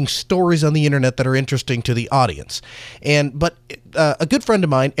finding stories on the internet that are interesting to the audience. But a good friend of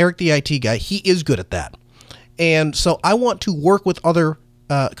mine, Eric the IT guy, he is good at that. And so I want to work with other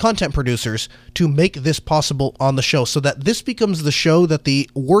content producers to make this possible on the show so that this becomes the show that the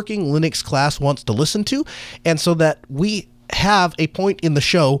working Linux class wants to listen to, and so that we have a point in the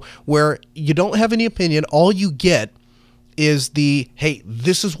show where you don't have any opinion. All you get is hey,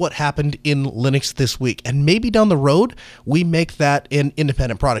 this is what happened in Linux this week. And maybe down the road, we make that an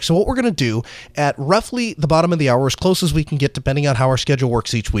independent product. So what we're going to do at roughly the bottom of the hour, as close as we can get, depending on how our schedule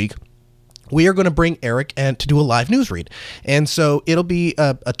works each week, we are going to bring Eric to do a live news read. And so it'll be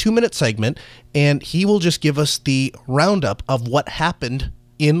a 2-minute segment, and he will just give us the roundup of what happened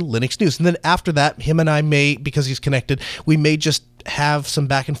in Linux news. And then after that, him and I may, because he's connected, we may just have some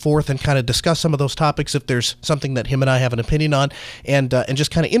back and forth and kind of discuss some of those topics if there's something that him and I have an opinion on, and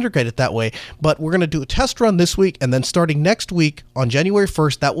just kind of integrate it that way. But we're going to do a test run this week, and then starting next week on January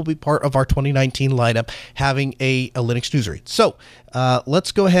 1st, that will be part of our 2019 lineup, having a Linux news read. So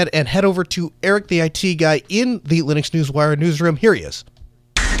let's go ahead and head over to Eric the IT guy in the Linux Newswire newsroom. Here he is.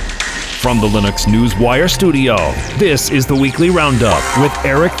 From the Linux Newswire studio, this is the Weekly Roundup with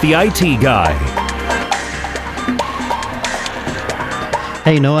Eric the IT Guy.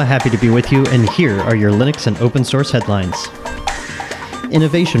 Hey Noah, happy to be with you, and here are your Linux and open source headlines.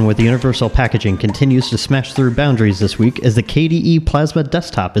 Innovation with universal packaging continues to smash through boundaries this week as the KDE Plasma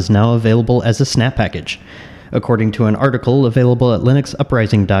Desktop is now available as a snap package. According to an article available at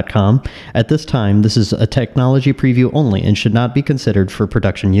linuxuprising.com, at this time this is a technology preview only and should not be considered for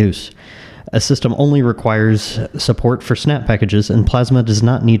production use. A system only requires support for snap packages, and Plasma does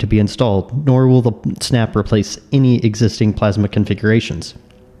not need to be installed, nor will the snap replace any existing Plasma configurations.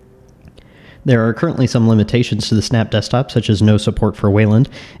 There are currently some limitations to the Snap desktop, such as no support for Wayland,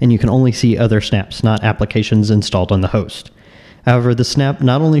 and you can only see other snaps, not applications installed on the host. However, the snap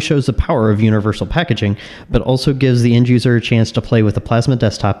not only shows the power of universal packaging, but also gives the end user a chance to play with the Plasma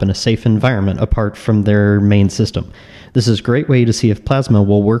desktop in a safe environment apart from their main system. This is a great way to see if Plasma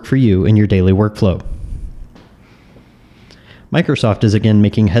will work for you in your daily workflow. Microsoft is again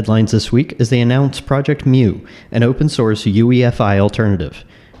making headlines this week as they announce Project Mu, an open source UEFI alternative.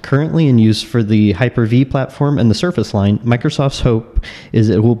 Currently in use for the Hyper-V platform and the Surface line, Microsoft's hope is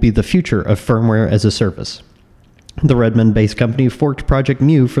it will be the future of firmware as a service. The Redmond-based company forked Project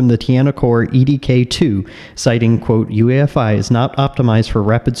Mu from the Tiana Core EDK2, citing, quote, UEFI is not optimized for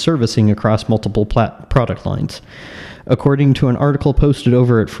rapid servicing across multiple product lines. According to an article posted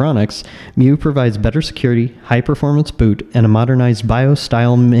over at Phoronix, Mu provides better security, high-performance boot, and a modernized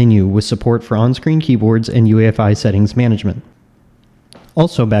BIOS-style menu with support for on-screen keyboards and UEFI settings management.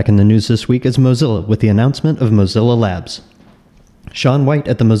 Also back in the news this week is Mozilla with the announcement of Mozilla Labs. Sean White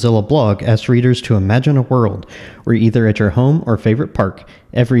at the Mozilla blog asked readers to imagine a world where either at your home or favorite park,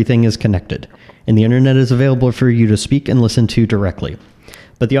 everything is connected, and the internet is available for you to speak and listen to directly.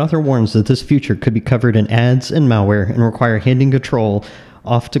 But the author warns that this future could be covered in ads and malware and require handing control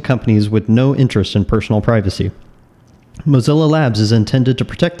off to companies with no interest in personal privacy. Mozilla Labs is intended to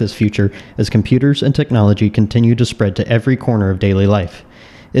protect this future as computers and technology continue to spread to every corner of daily life.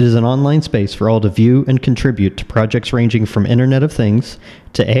 It is an online space for all to view and contribute to projects ranging from Internet of Things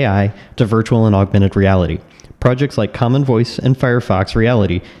to AI to virtual and augmented reality. Projects like Common Voice and Firefox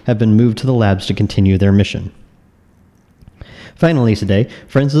Reality have been moved to the labs to continue their mission. Finally today,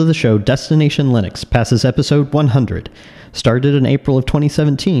 friends of the show Destination Linux passes episode 100. Started in April of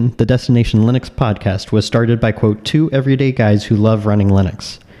 2017, the Destination Linux podcast was started by, quote, 2 everyday guys who love running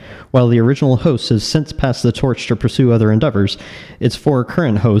Linux. While the original hosts have since passed the torch to pursue other endeavors, its 4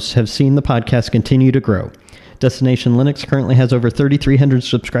 current hosts have seen the podcast continue to grow. Destination Linux currently has over 3,300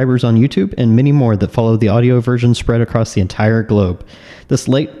 subscribers on YouTube and many more that follow the audio version spread across the entire globe. This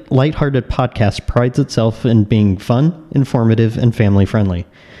light-hearted podcast prides itself in being fun, informative, and family-friendly.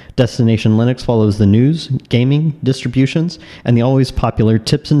 Destination Linux follows the news, gaming, distributions, and the always popular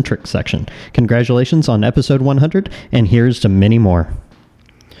tips and tricks section. Congratulations on episode 100, and here's to many more.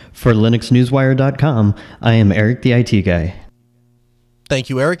 For LinuxNewsWire.com, I am Eric the IT Guy. Thank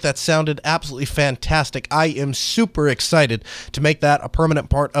you, Eric. That sounded absolutely fantastic. I am super excited to make that a permanent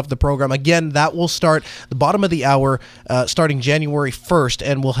part of the program. Again, that will start the bottom of the hour starting January 1st,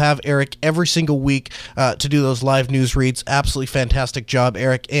 and we'll have Eric every single week to do those live news reads. Absolutely fantastic job,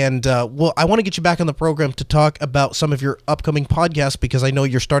 Eric. And I want to get you back on the program to talk about some of your upcoming podcasts, because I know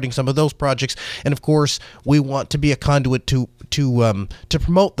you're starting some of those projects. And, of course, we want to be a conduit to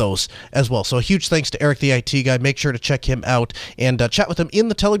promote those as well. So a huge thanks to Eric the IT Guy. Make sure to check him out and chat with him in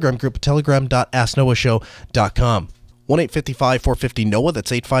the Telegram group at telegram.asknoahshow.com. 1-855-450-NOAH.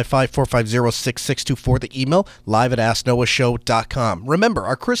 That's 855-450-6624. The email, live at asknoahshow.com. Remember,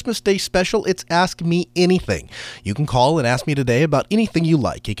 our Christmas Day special, it's Ask Me Anything. You can call and ask me today about anything you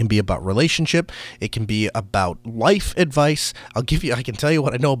like. It can be about relationship. It can be about life advice. I can tell you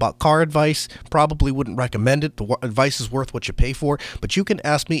what I know about car advice. Probably wouldn't recommend it. The advice is worth what you pay for, but you can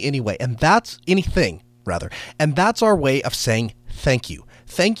ask me anyway. And that's anything, rather. And that's our way of saying thank you.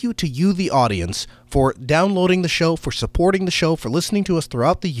 Thank you to you, the audience, for downloading the show, for supporting the show, for listening to us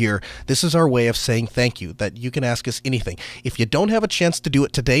throughout the year. This is our way of saying thank you, that you can ask us anything. If you don't have a chance to do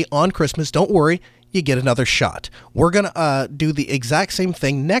it today on Christmas, don't worry, you get another shot. We're going to do the exact same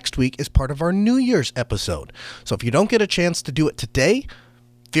thing next week as part of our New Year's episode. So if you don't get a chance to do it today,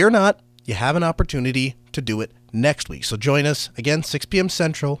 fear not, you have an opportunity to do it next week. So join us, again, 6 p.m.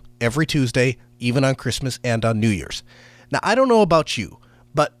 Central, every Tuesday, even on Christmas and on New Year's. Now, I don't know about you,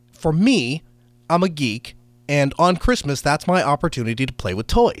 but for me, I'm a geek, and on Christmas, that's my opportunity to play with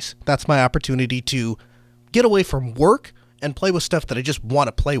toys. That's my opportunity to get away from work and play with stuff that I just want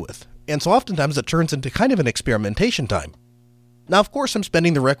to play with. And so oftentimes it turns into kind of an experimentation time. Now, of course, I'm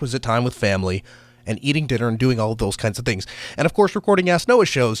spending the requisite time with family and eating dinner and doing all of those kinds of things. And of course, recording Ask Noah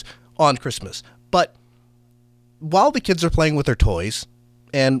shows on Christmas. But while the kids are playing with their toys,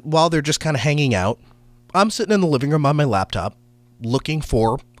 and while they're just kind of hanging out, I'm sitting in the living room on my laptop looking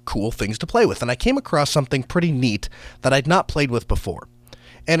for cool things to play with. And I came across something pretty neat that I'd not played with before.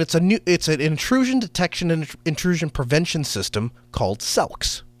 And it's an intrusion detection and intrusion prevention system called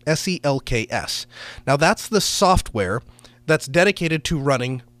SELKS, S-E-L-K-S. Now that's the software that's dedicated to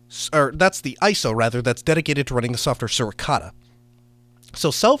running, or that's the ISO rather, that's dedicated to running the software Suricata.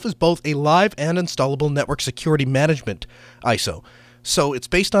 So SELF is both a live and installable network security management ISO. So it's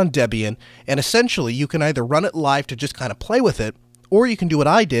based on Debian, and essentially you can either run it live to just kind of play with it, or you can do what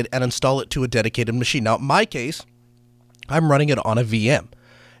I did and install it to a dedicated machine. Now, in my case, I'm running it on a VM.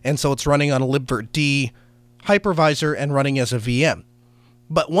 And so it's running on a libvirt hypervisor and running as a VM.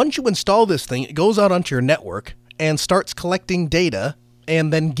 But once you install this thing, it goes out onto your network and starts collecting data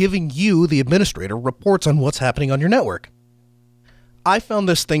and then giving you, the administrator, reports on what's happening on your network. I found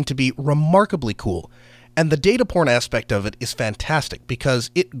this thing to be remarkably cool. And the data porn aspect of it is fantastic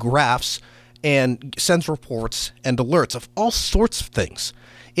because it graphs and sends reports and alerts of all sorts of things.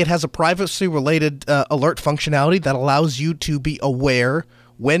 It has a privacy-related alert functionality that allows you to be aware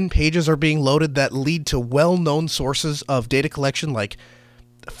when pages are being loaded that lead to well-known sources of data collection like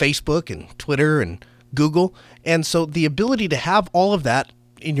Facebook and Twitter and Google. And so the ability to have all of that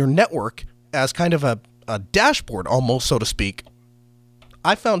in your network as kind of a dashboard almost, so to speak,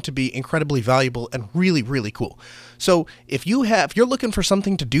 I found to be incredibly valuable and really, really cool. So if you're looking for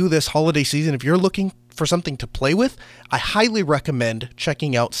something to do this holiday season, if you're looking for something to play with, I highly recommend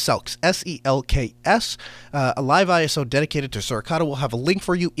checking out SELKS, S-E-L-K-S, a live ISO dedicated to Suricata. We'll have a link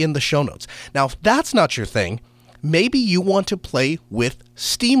for you in the show notes. Now, if that's not your thing, maybe you want to play with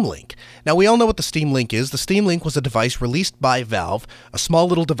Steam Link. Now, we all know what the Steam Link is. The Steam Link was a device released by Valve, a small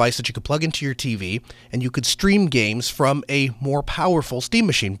little device that you could plug into your TV, and you could stream games from a more powerful Steam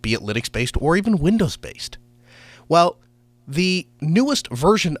machine, be it Linux-based or even Windows-based. Well, the newest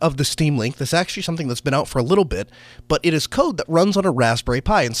version of the Steam Link, this is actually something that's been out for a little bit, but it is code that runs on a Raspberry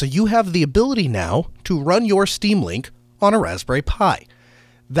Pi, and so you have the ability now to run your Steam Link on a Raspberry Pi.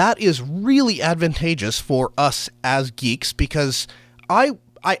 That is really advantageous for us as geeks because I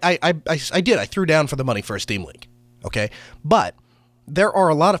threw down for the money for a Steam Link, okay? But there are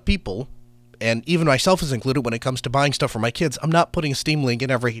a lot of people, and even myself is included when it comes to buying stuff for my kids, I'm not putting a Steam Link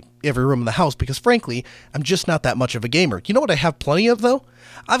in every room in the house because, frankly, I'm just not that much of a gamer. You know what I have plenty of, though?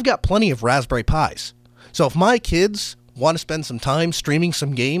 I've got plenty of Raspberry Pis. So if my kids want to spend some time streaming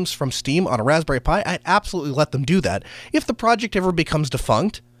some games from Steam on a Raspberry Pi, I'd absolutely let them do that. If the project ever becomes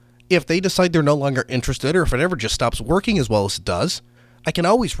defunct, if they decide they're no longer interested, or if it ever just stops working as well as it does, I can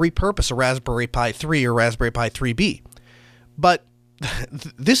always repurpose a Raspberry Pi 3 or Raspberry Pi 3B. But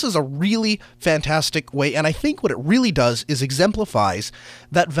this is a really fantastic way, and I think what it really does is exemplifies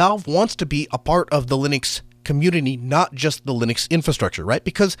that Valve wants to be a part of the Linux community, not just the Linux infrastructure, right?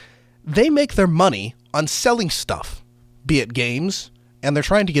 Because they make their money on selling stuff, be it games, and they're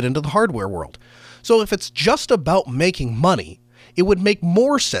trying to get into the hardware world. So if it's just about making money, it would make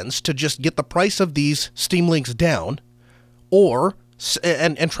more sense to just get the price of these Steam Links down, or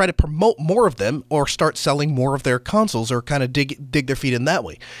and try to promote more of them, or start selling more of their consoles, or kind of dig their feet in that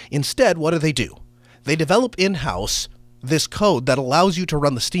way. Instead, what do? They develop in-house this code that allows you to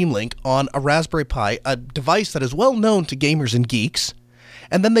run the Steam Link on a Raspberry Pi, a device that is well known to gamers and geeks,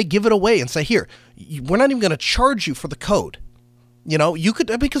 and then they give it away and say, here, we're not even going to charge you for the code. You know, you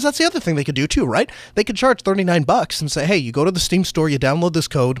could, because that's the other thing they could do too, right? They could charge $39 and say, hey, you go to the Steam store, you download this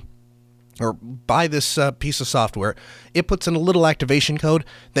code, or buy this piece of software. It puts in a little activation code.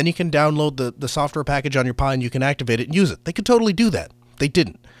 Then you can download the software package on your Pi and you can activate it and use it. They could totally do that. They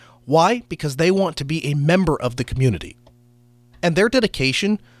didn't. Why? Because they want to be a member of the community. And their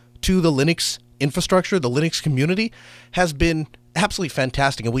dedication to the Linux infrastructure, the Linux community, has been absolutely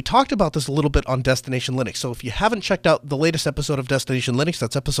fantastic. And we talked about this a little bit on Destination Linux. So if you haven't checked out the latest episode of Destination Linux,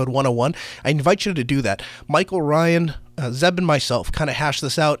 that's episode 101, I invite you to do that. Michael, Ryan, Zeb, and myself kind of hashed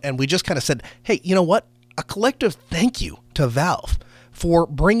this out, and we just kind of said, hey, you know what? A collective thank you to Valve for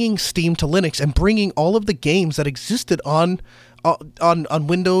bringing Steam to Linux and bringing all of the games that existed on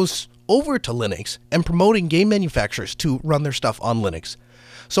Windows over to Linux, and promoting game manufacturers to run their stuff on Linux.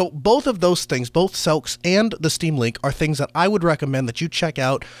 So both of those things, both Selks and the Steam Link, are things that I would recommend that you check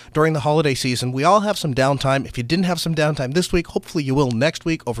out during the holiday season. We all have some downtime. If you didn't have some downtime this week, hopefully you will next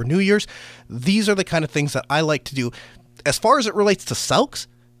week over New Year's. These are the kind of things that I like to do. As far as it relates to Selks,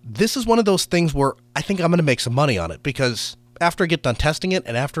 this is one of those things where I think I'm going to make some money on it, because after I get done testing it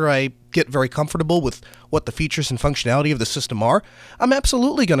and after I get very comfortable with what the features and functionality of the system are, I'm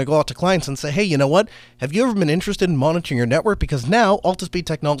absolutely going to go out to clients and say, hey, you know what? Have you ever been interested in monitoring your network? Because now Altispeed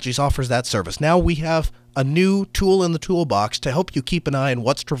Technologies offers that service. Now we have a new tool in the toolbox to help you keep an eye on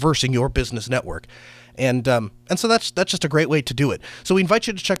what's traversing your business network. And so that's just a great way to do it. So we invite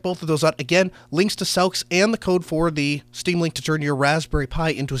you to check both of those out. Again, links to Selks and the code for the Steam Link to turn your Raspberry Pi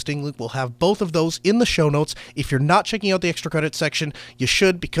into a Steam Link. We'll have both of those in the show notes. If you're not checking out the extra credit section, you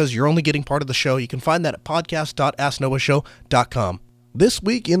should, because you're only getting part of the show. You can find that at podcast.asknoahshow.com. This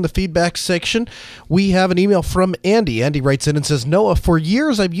week in the feedback section, we have an email from Andy. Andy writes in and says, Noah, for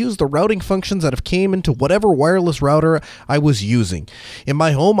years I've used the routing functions that have came into whatever wireless router I was using. In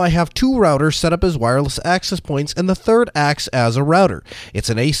my home, I have 2 routers set up as wireless access points, and the third acts as a router. It's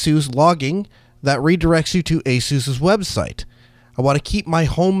an ASUS logging that redirects you to ASUS's website. I want to keep my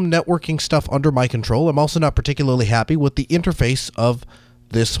home networking stuff under my control. I'm also not particularly happy with the interface of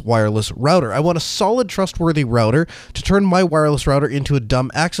this wireless router. I want a solid, trustworthy router to turn my wireless router into a dumb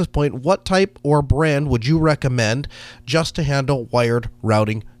access point. What type or brand would you recommend just to handle wired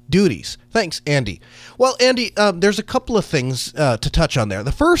routing duties? Thanks, Andy. Well, Andy, there's a couple of things to touch on there.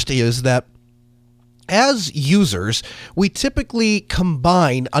 The first is that as users, we typically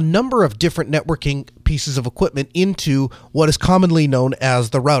combine a number of different networking pieces of equipment into what is commonly known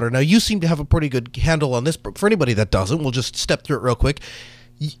as the router. Now, you seem to have a pretty good handle on this, but for anybody that doesn't, we'll just step through it real quick.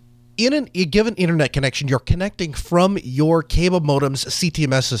 In a given internet connection, you're connecting from your cable modem's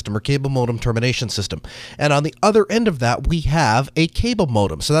CTMS system, or cable modem termination system. And on the other end of that, we have a cable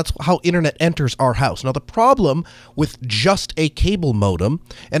modem. So that's how internet enters our house. Now, the problem with just a cable modem,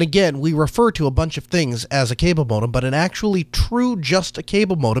 and again, we refer to a bunch of things as a cable modem, but an actually true just a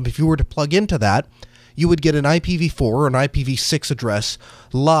cable modem, if you were to plug into that, you would get an IPv4 or an IPv6 address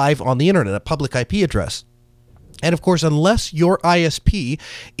live on the internet, a public IP address. And of course, unless your ISP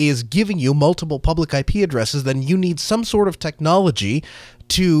is giving you multiple public IP addresses, then you need some sort of technology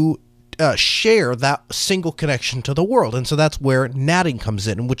to share that single connection to the world. And so that's where NATing comes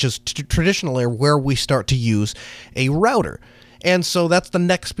in, which is traditionally where we start to use a router. And so that's the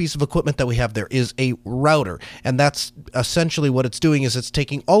next piece of equipment that we have there, is a router. And that's essentially what it's doing, is it's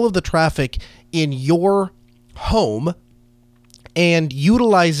taking all of the traffic in your home and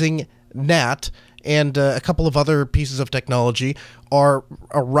utilizing NAT and a couple of other pieces of technology are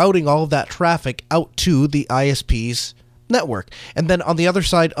routing all of that traffic out to the ISP's network. And then on the other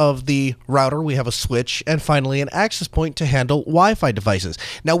side of the router, we have a switch, and finally an access point to handle Wi-Fi devices.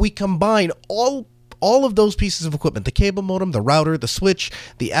 Now, we combine all of those pieces of equipment, the cable modem, the router, the switch,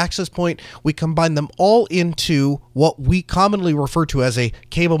 the access point, we combine them all into what we commonly refer to as a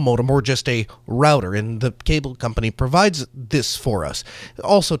cable modem, or just a router, and the cable company provides this for us.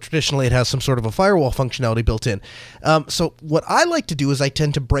 Also, traditionally, it has some sort of a firewall functionality built in. So what I like to do is I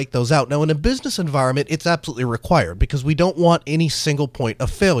tend to break those out. Now, in a business environment, it's absolutely required, because we don't want any single point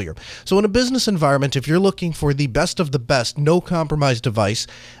of failure. So in a business environment, if you're looking for the best of the best, no compromise device,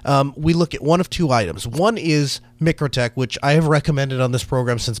 we look at one of 2 items. One is Microtech, which I have recommended on this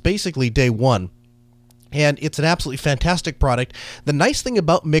program since basically day one. And it's an absolutely fantastic product. The nice thing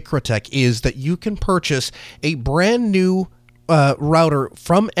about Microtech is that you can purchase a brand new router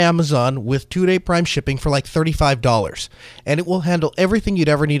from Amazon with 2-day Prime shipping for like $35. And it will handle everything you'd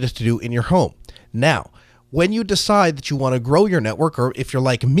ever need it to do in your home. Now, when you decide that you want to grow your network, or if you're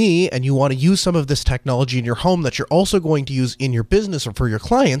like me and you want to use some of this technology in your home that you're also going to use in your business or for your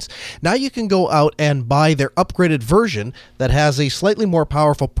clients, now you can go out and buy their upgraded version that has a slightly more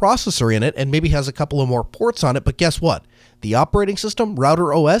powerful processor in it and maybe has a couple of more ports on it. But guess what? The operating system,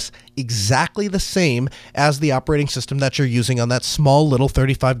 Router OS, exactly the same as the operating system that you're using on that small little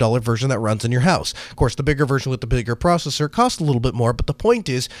 $35 version that runs in your house. Of course, the bigger version with the bigger processor costs a little bit more, but the point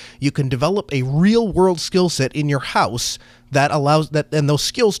is you can develop a real world skill set in your house that allows that, and those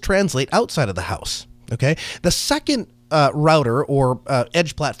skills translate outside of the house. Okay. The second router or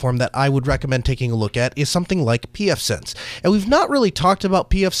edge platform that I would recommend taking a look at is something like pfSense. And we've not really talked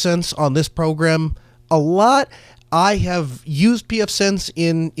about pfSense on this program a lot. I have used pfSense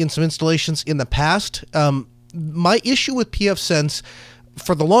in some installations in the past. My issue with pfSense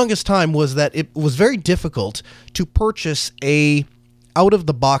for the longest time was that it was very difficult to purchase a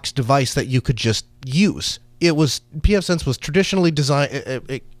out-of-the-box device that you could just use. pfSense was traditionally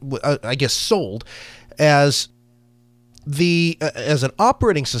designed, I guess, sold as an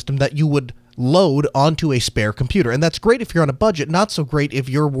operating system that you would load onto a spare computer. And that's great if you're on a budget, not so great if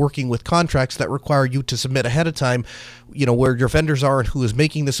you're working with contracts that require you to submit ahead of time, where your vendors are and who is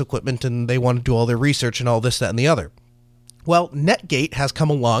making this equipment, and they want to do all their research and all this, that, and the other. Well, Netgate has come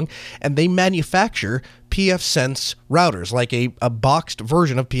along and they manufacture pfSense routers, like a boxed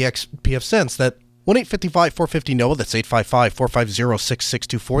version of pfSense that 1-855-450-NOAA, that's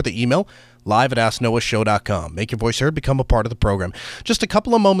 855-450-6624, the email, live@asknoahshow.com. Make your voice heard, become a part of the program. Just a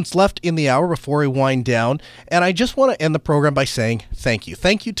couple of moments left in the hour before we wind down, and I just want to end the program by saying thank you.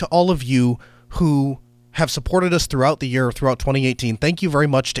 Thank you to all of you who have supported us throughout the year, throughout 2018. Thank you very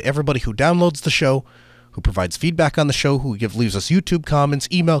much to everybody who downloads the show, who provides feedback on the show, who leaves us YouTube comments,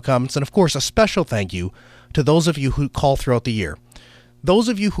 email comments, and of course a special thank you to those of you who call throughout the year. Those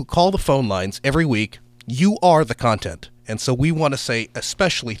of you who call the phone lines every week, you are the content. And so we want to say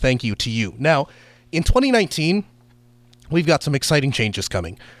especially thank you to you. Now, in 2019, we've got some exciting changes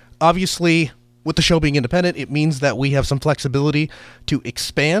coming. Obviously, with the show being independent, it means that we have some flexibility to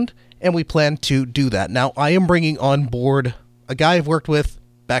expand, and we plan to do that. Now, I am bringing on board a guy I've worked with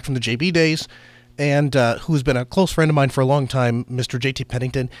back from the JB days, and who's been a close friend of mine for a long time, Mr. JT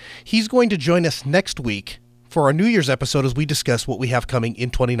Pennington. He's going to join us next week for our New Year's episode as we discuss what we have coming in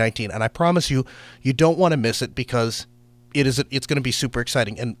 2019. And I promise you, you don't want to miss it, because it's going to be super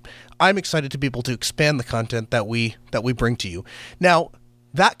exciting. And I'm excited to be able to expand the content that we bring to you. Now,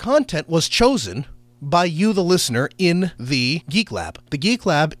 that content was chosen by you, the listener, in the Geek Lab. The Geek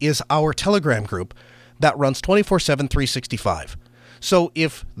Lab is our Telegram group that runs 24/7, 365. So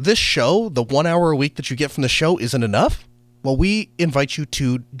if this show, the 1 hour a week that you get from the show, isn't enough, well, we invite you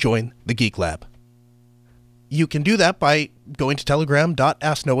to join the Geek Lab. You can do that by going to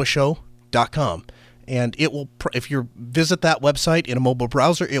telegram.asknoahshow.com. And it will, if you visit that website in a mobile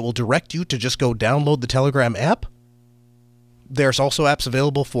browser, it will direct you to just go download the Telegram app. There's also apps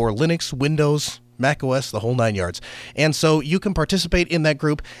available for Linux, Windows, Mac OS, the whole 9 yards. And so you can participate in that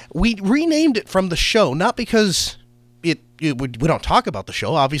group. We renamed it from the show, not because we don't talk about the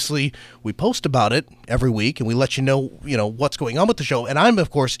show. Obviously, we post about it every week, and we let you know what's going on with the show. And I'm,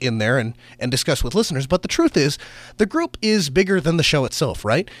 of course, in there and discuss with listeners. But the truth is, the group is bigger than the show itself,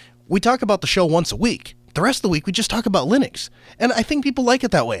 right? We talk about the show once a week. The rest of the week, we just talk about Linux. And I think people like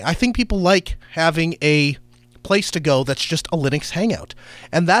it that way. I think people like having a place to go that's just a Linux hangout.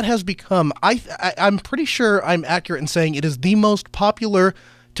 And that has become, I'm pretty sure I'm accurate in saying it is the most popular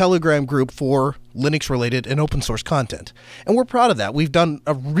Telegram group for Linux-related and open source content. And we're proud of that. We've done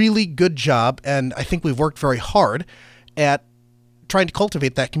a really good job, and I think we've worked very hard at trying to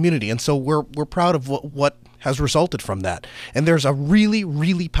cultivate that community. And so we're proud of what has resulted from that. And there's a really,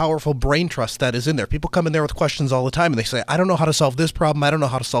 really powerful brain trust that is in there. People come in there with questions all the time, and they say, I don't know how to solve this problem. I don't know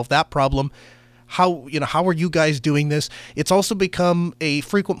how to solve that problem. How are you guys doing this? It's also become a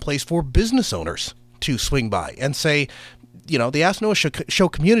frequent place for business owners to swing by and say, the Ask Noah Show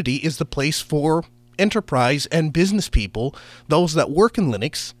community is the place for enterprise and business people, those that work in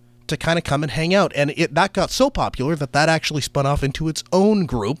Linux, to kind of come and hang out. And that got so popular that actually spun off into its own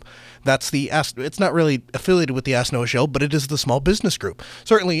group. That's it's not really affiliated with the Ask Noah Show, but it is the small business group.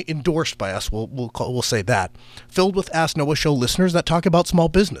 Certainly endorsed by us, we'll say that. Filled with Ask Noah Show listeners that talk about small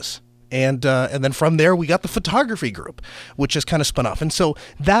business. And then from there, we got the photography group, which has kind of spun off. And so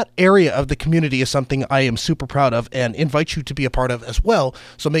that area of the community is something I am super proud of and invite you to be a part of as well.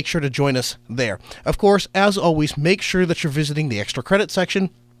 So make sure to join us there. Of course, as always, make sure that you're visiting the extra credit section.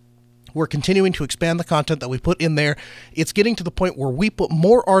 We're continuing to expand the content that we put in there. It's getting to the point where we put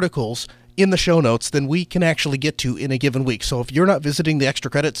more articles in the show notes than we can actually get to in a given week. So if you're not visiting the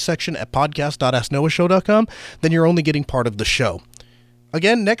extra credits section at podcast.asknoahshow.com, then you're only getting part of the show.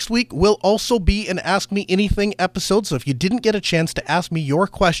 Again, next week will also be an Ask Me Anything episode, so if you didn't get a chance to ask me your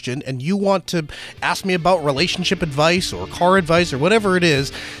question and you want to ask me about relationship advice or car advice or whatever it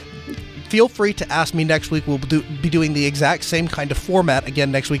is, feel free to ask me next week. We'll be doing the exact same kind of format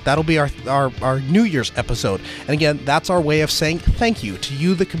again next week. That'll be our New Year's episode. And again, that's our way of saying thank you to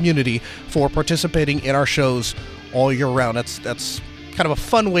you, the community, for participating in our shows all year round. That's kind of a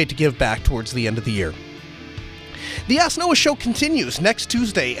fun way to give back towards the end of the year. The Ask Noah Show continues next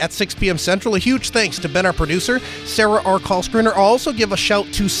Tuesday at 6 p.m. Central. A huge thanks to Ben, our producer, Sarah, our call screener. I'll also give a shout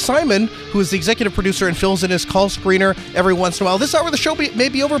to Simon, who is the executive producer and fills in his call screener every once in a while. This hour of the show may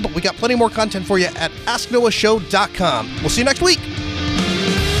be over, but we got plenty more content for you at AskNoahShow.com. We'll see you next week.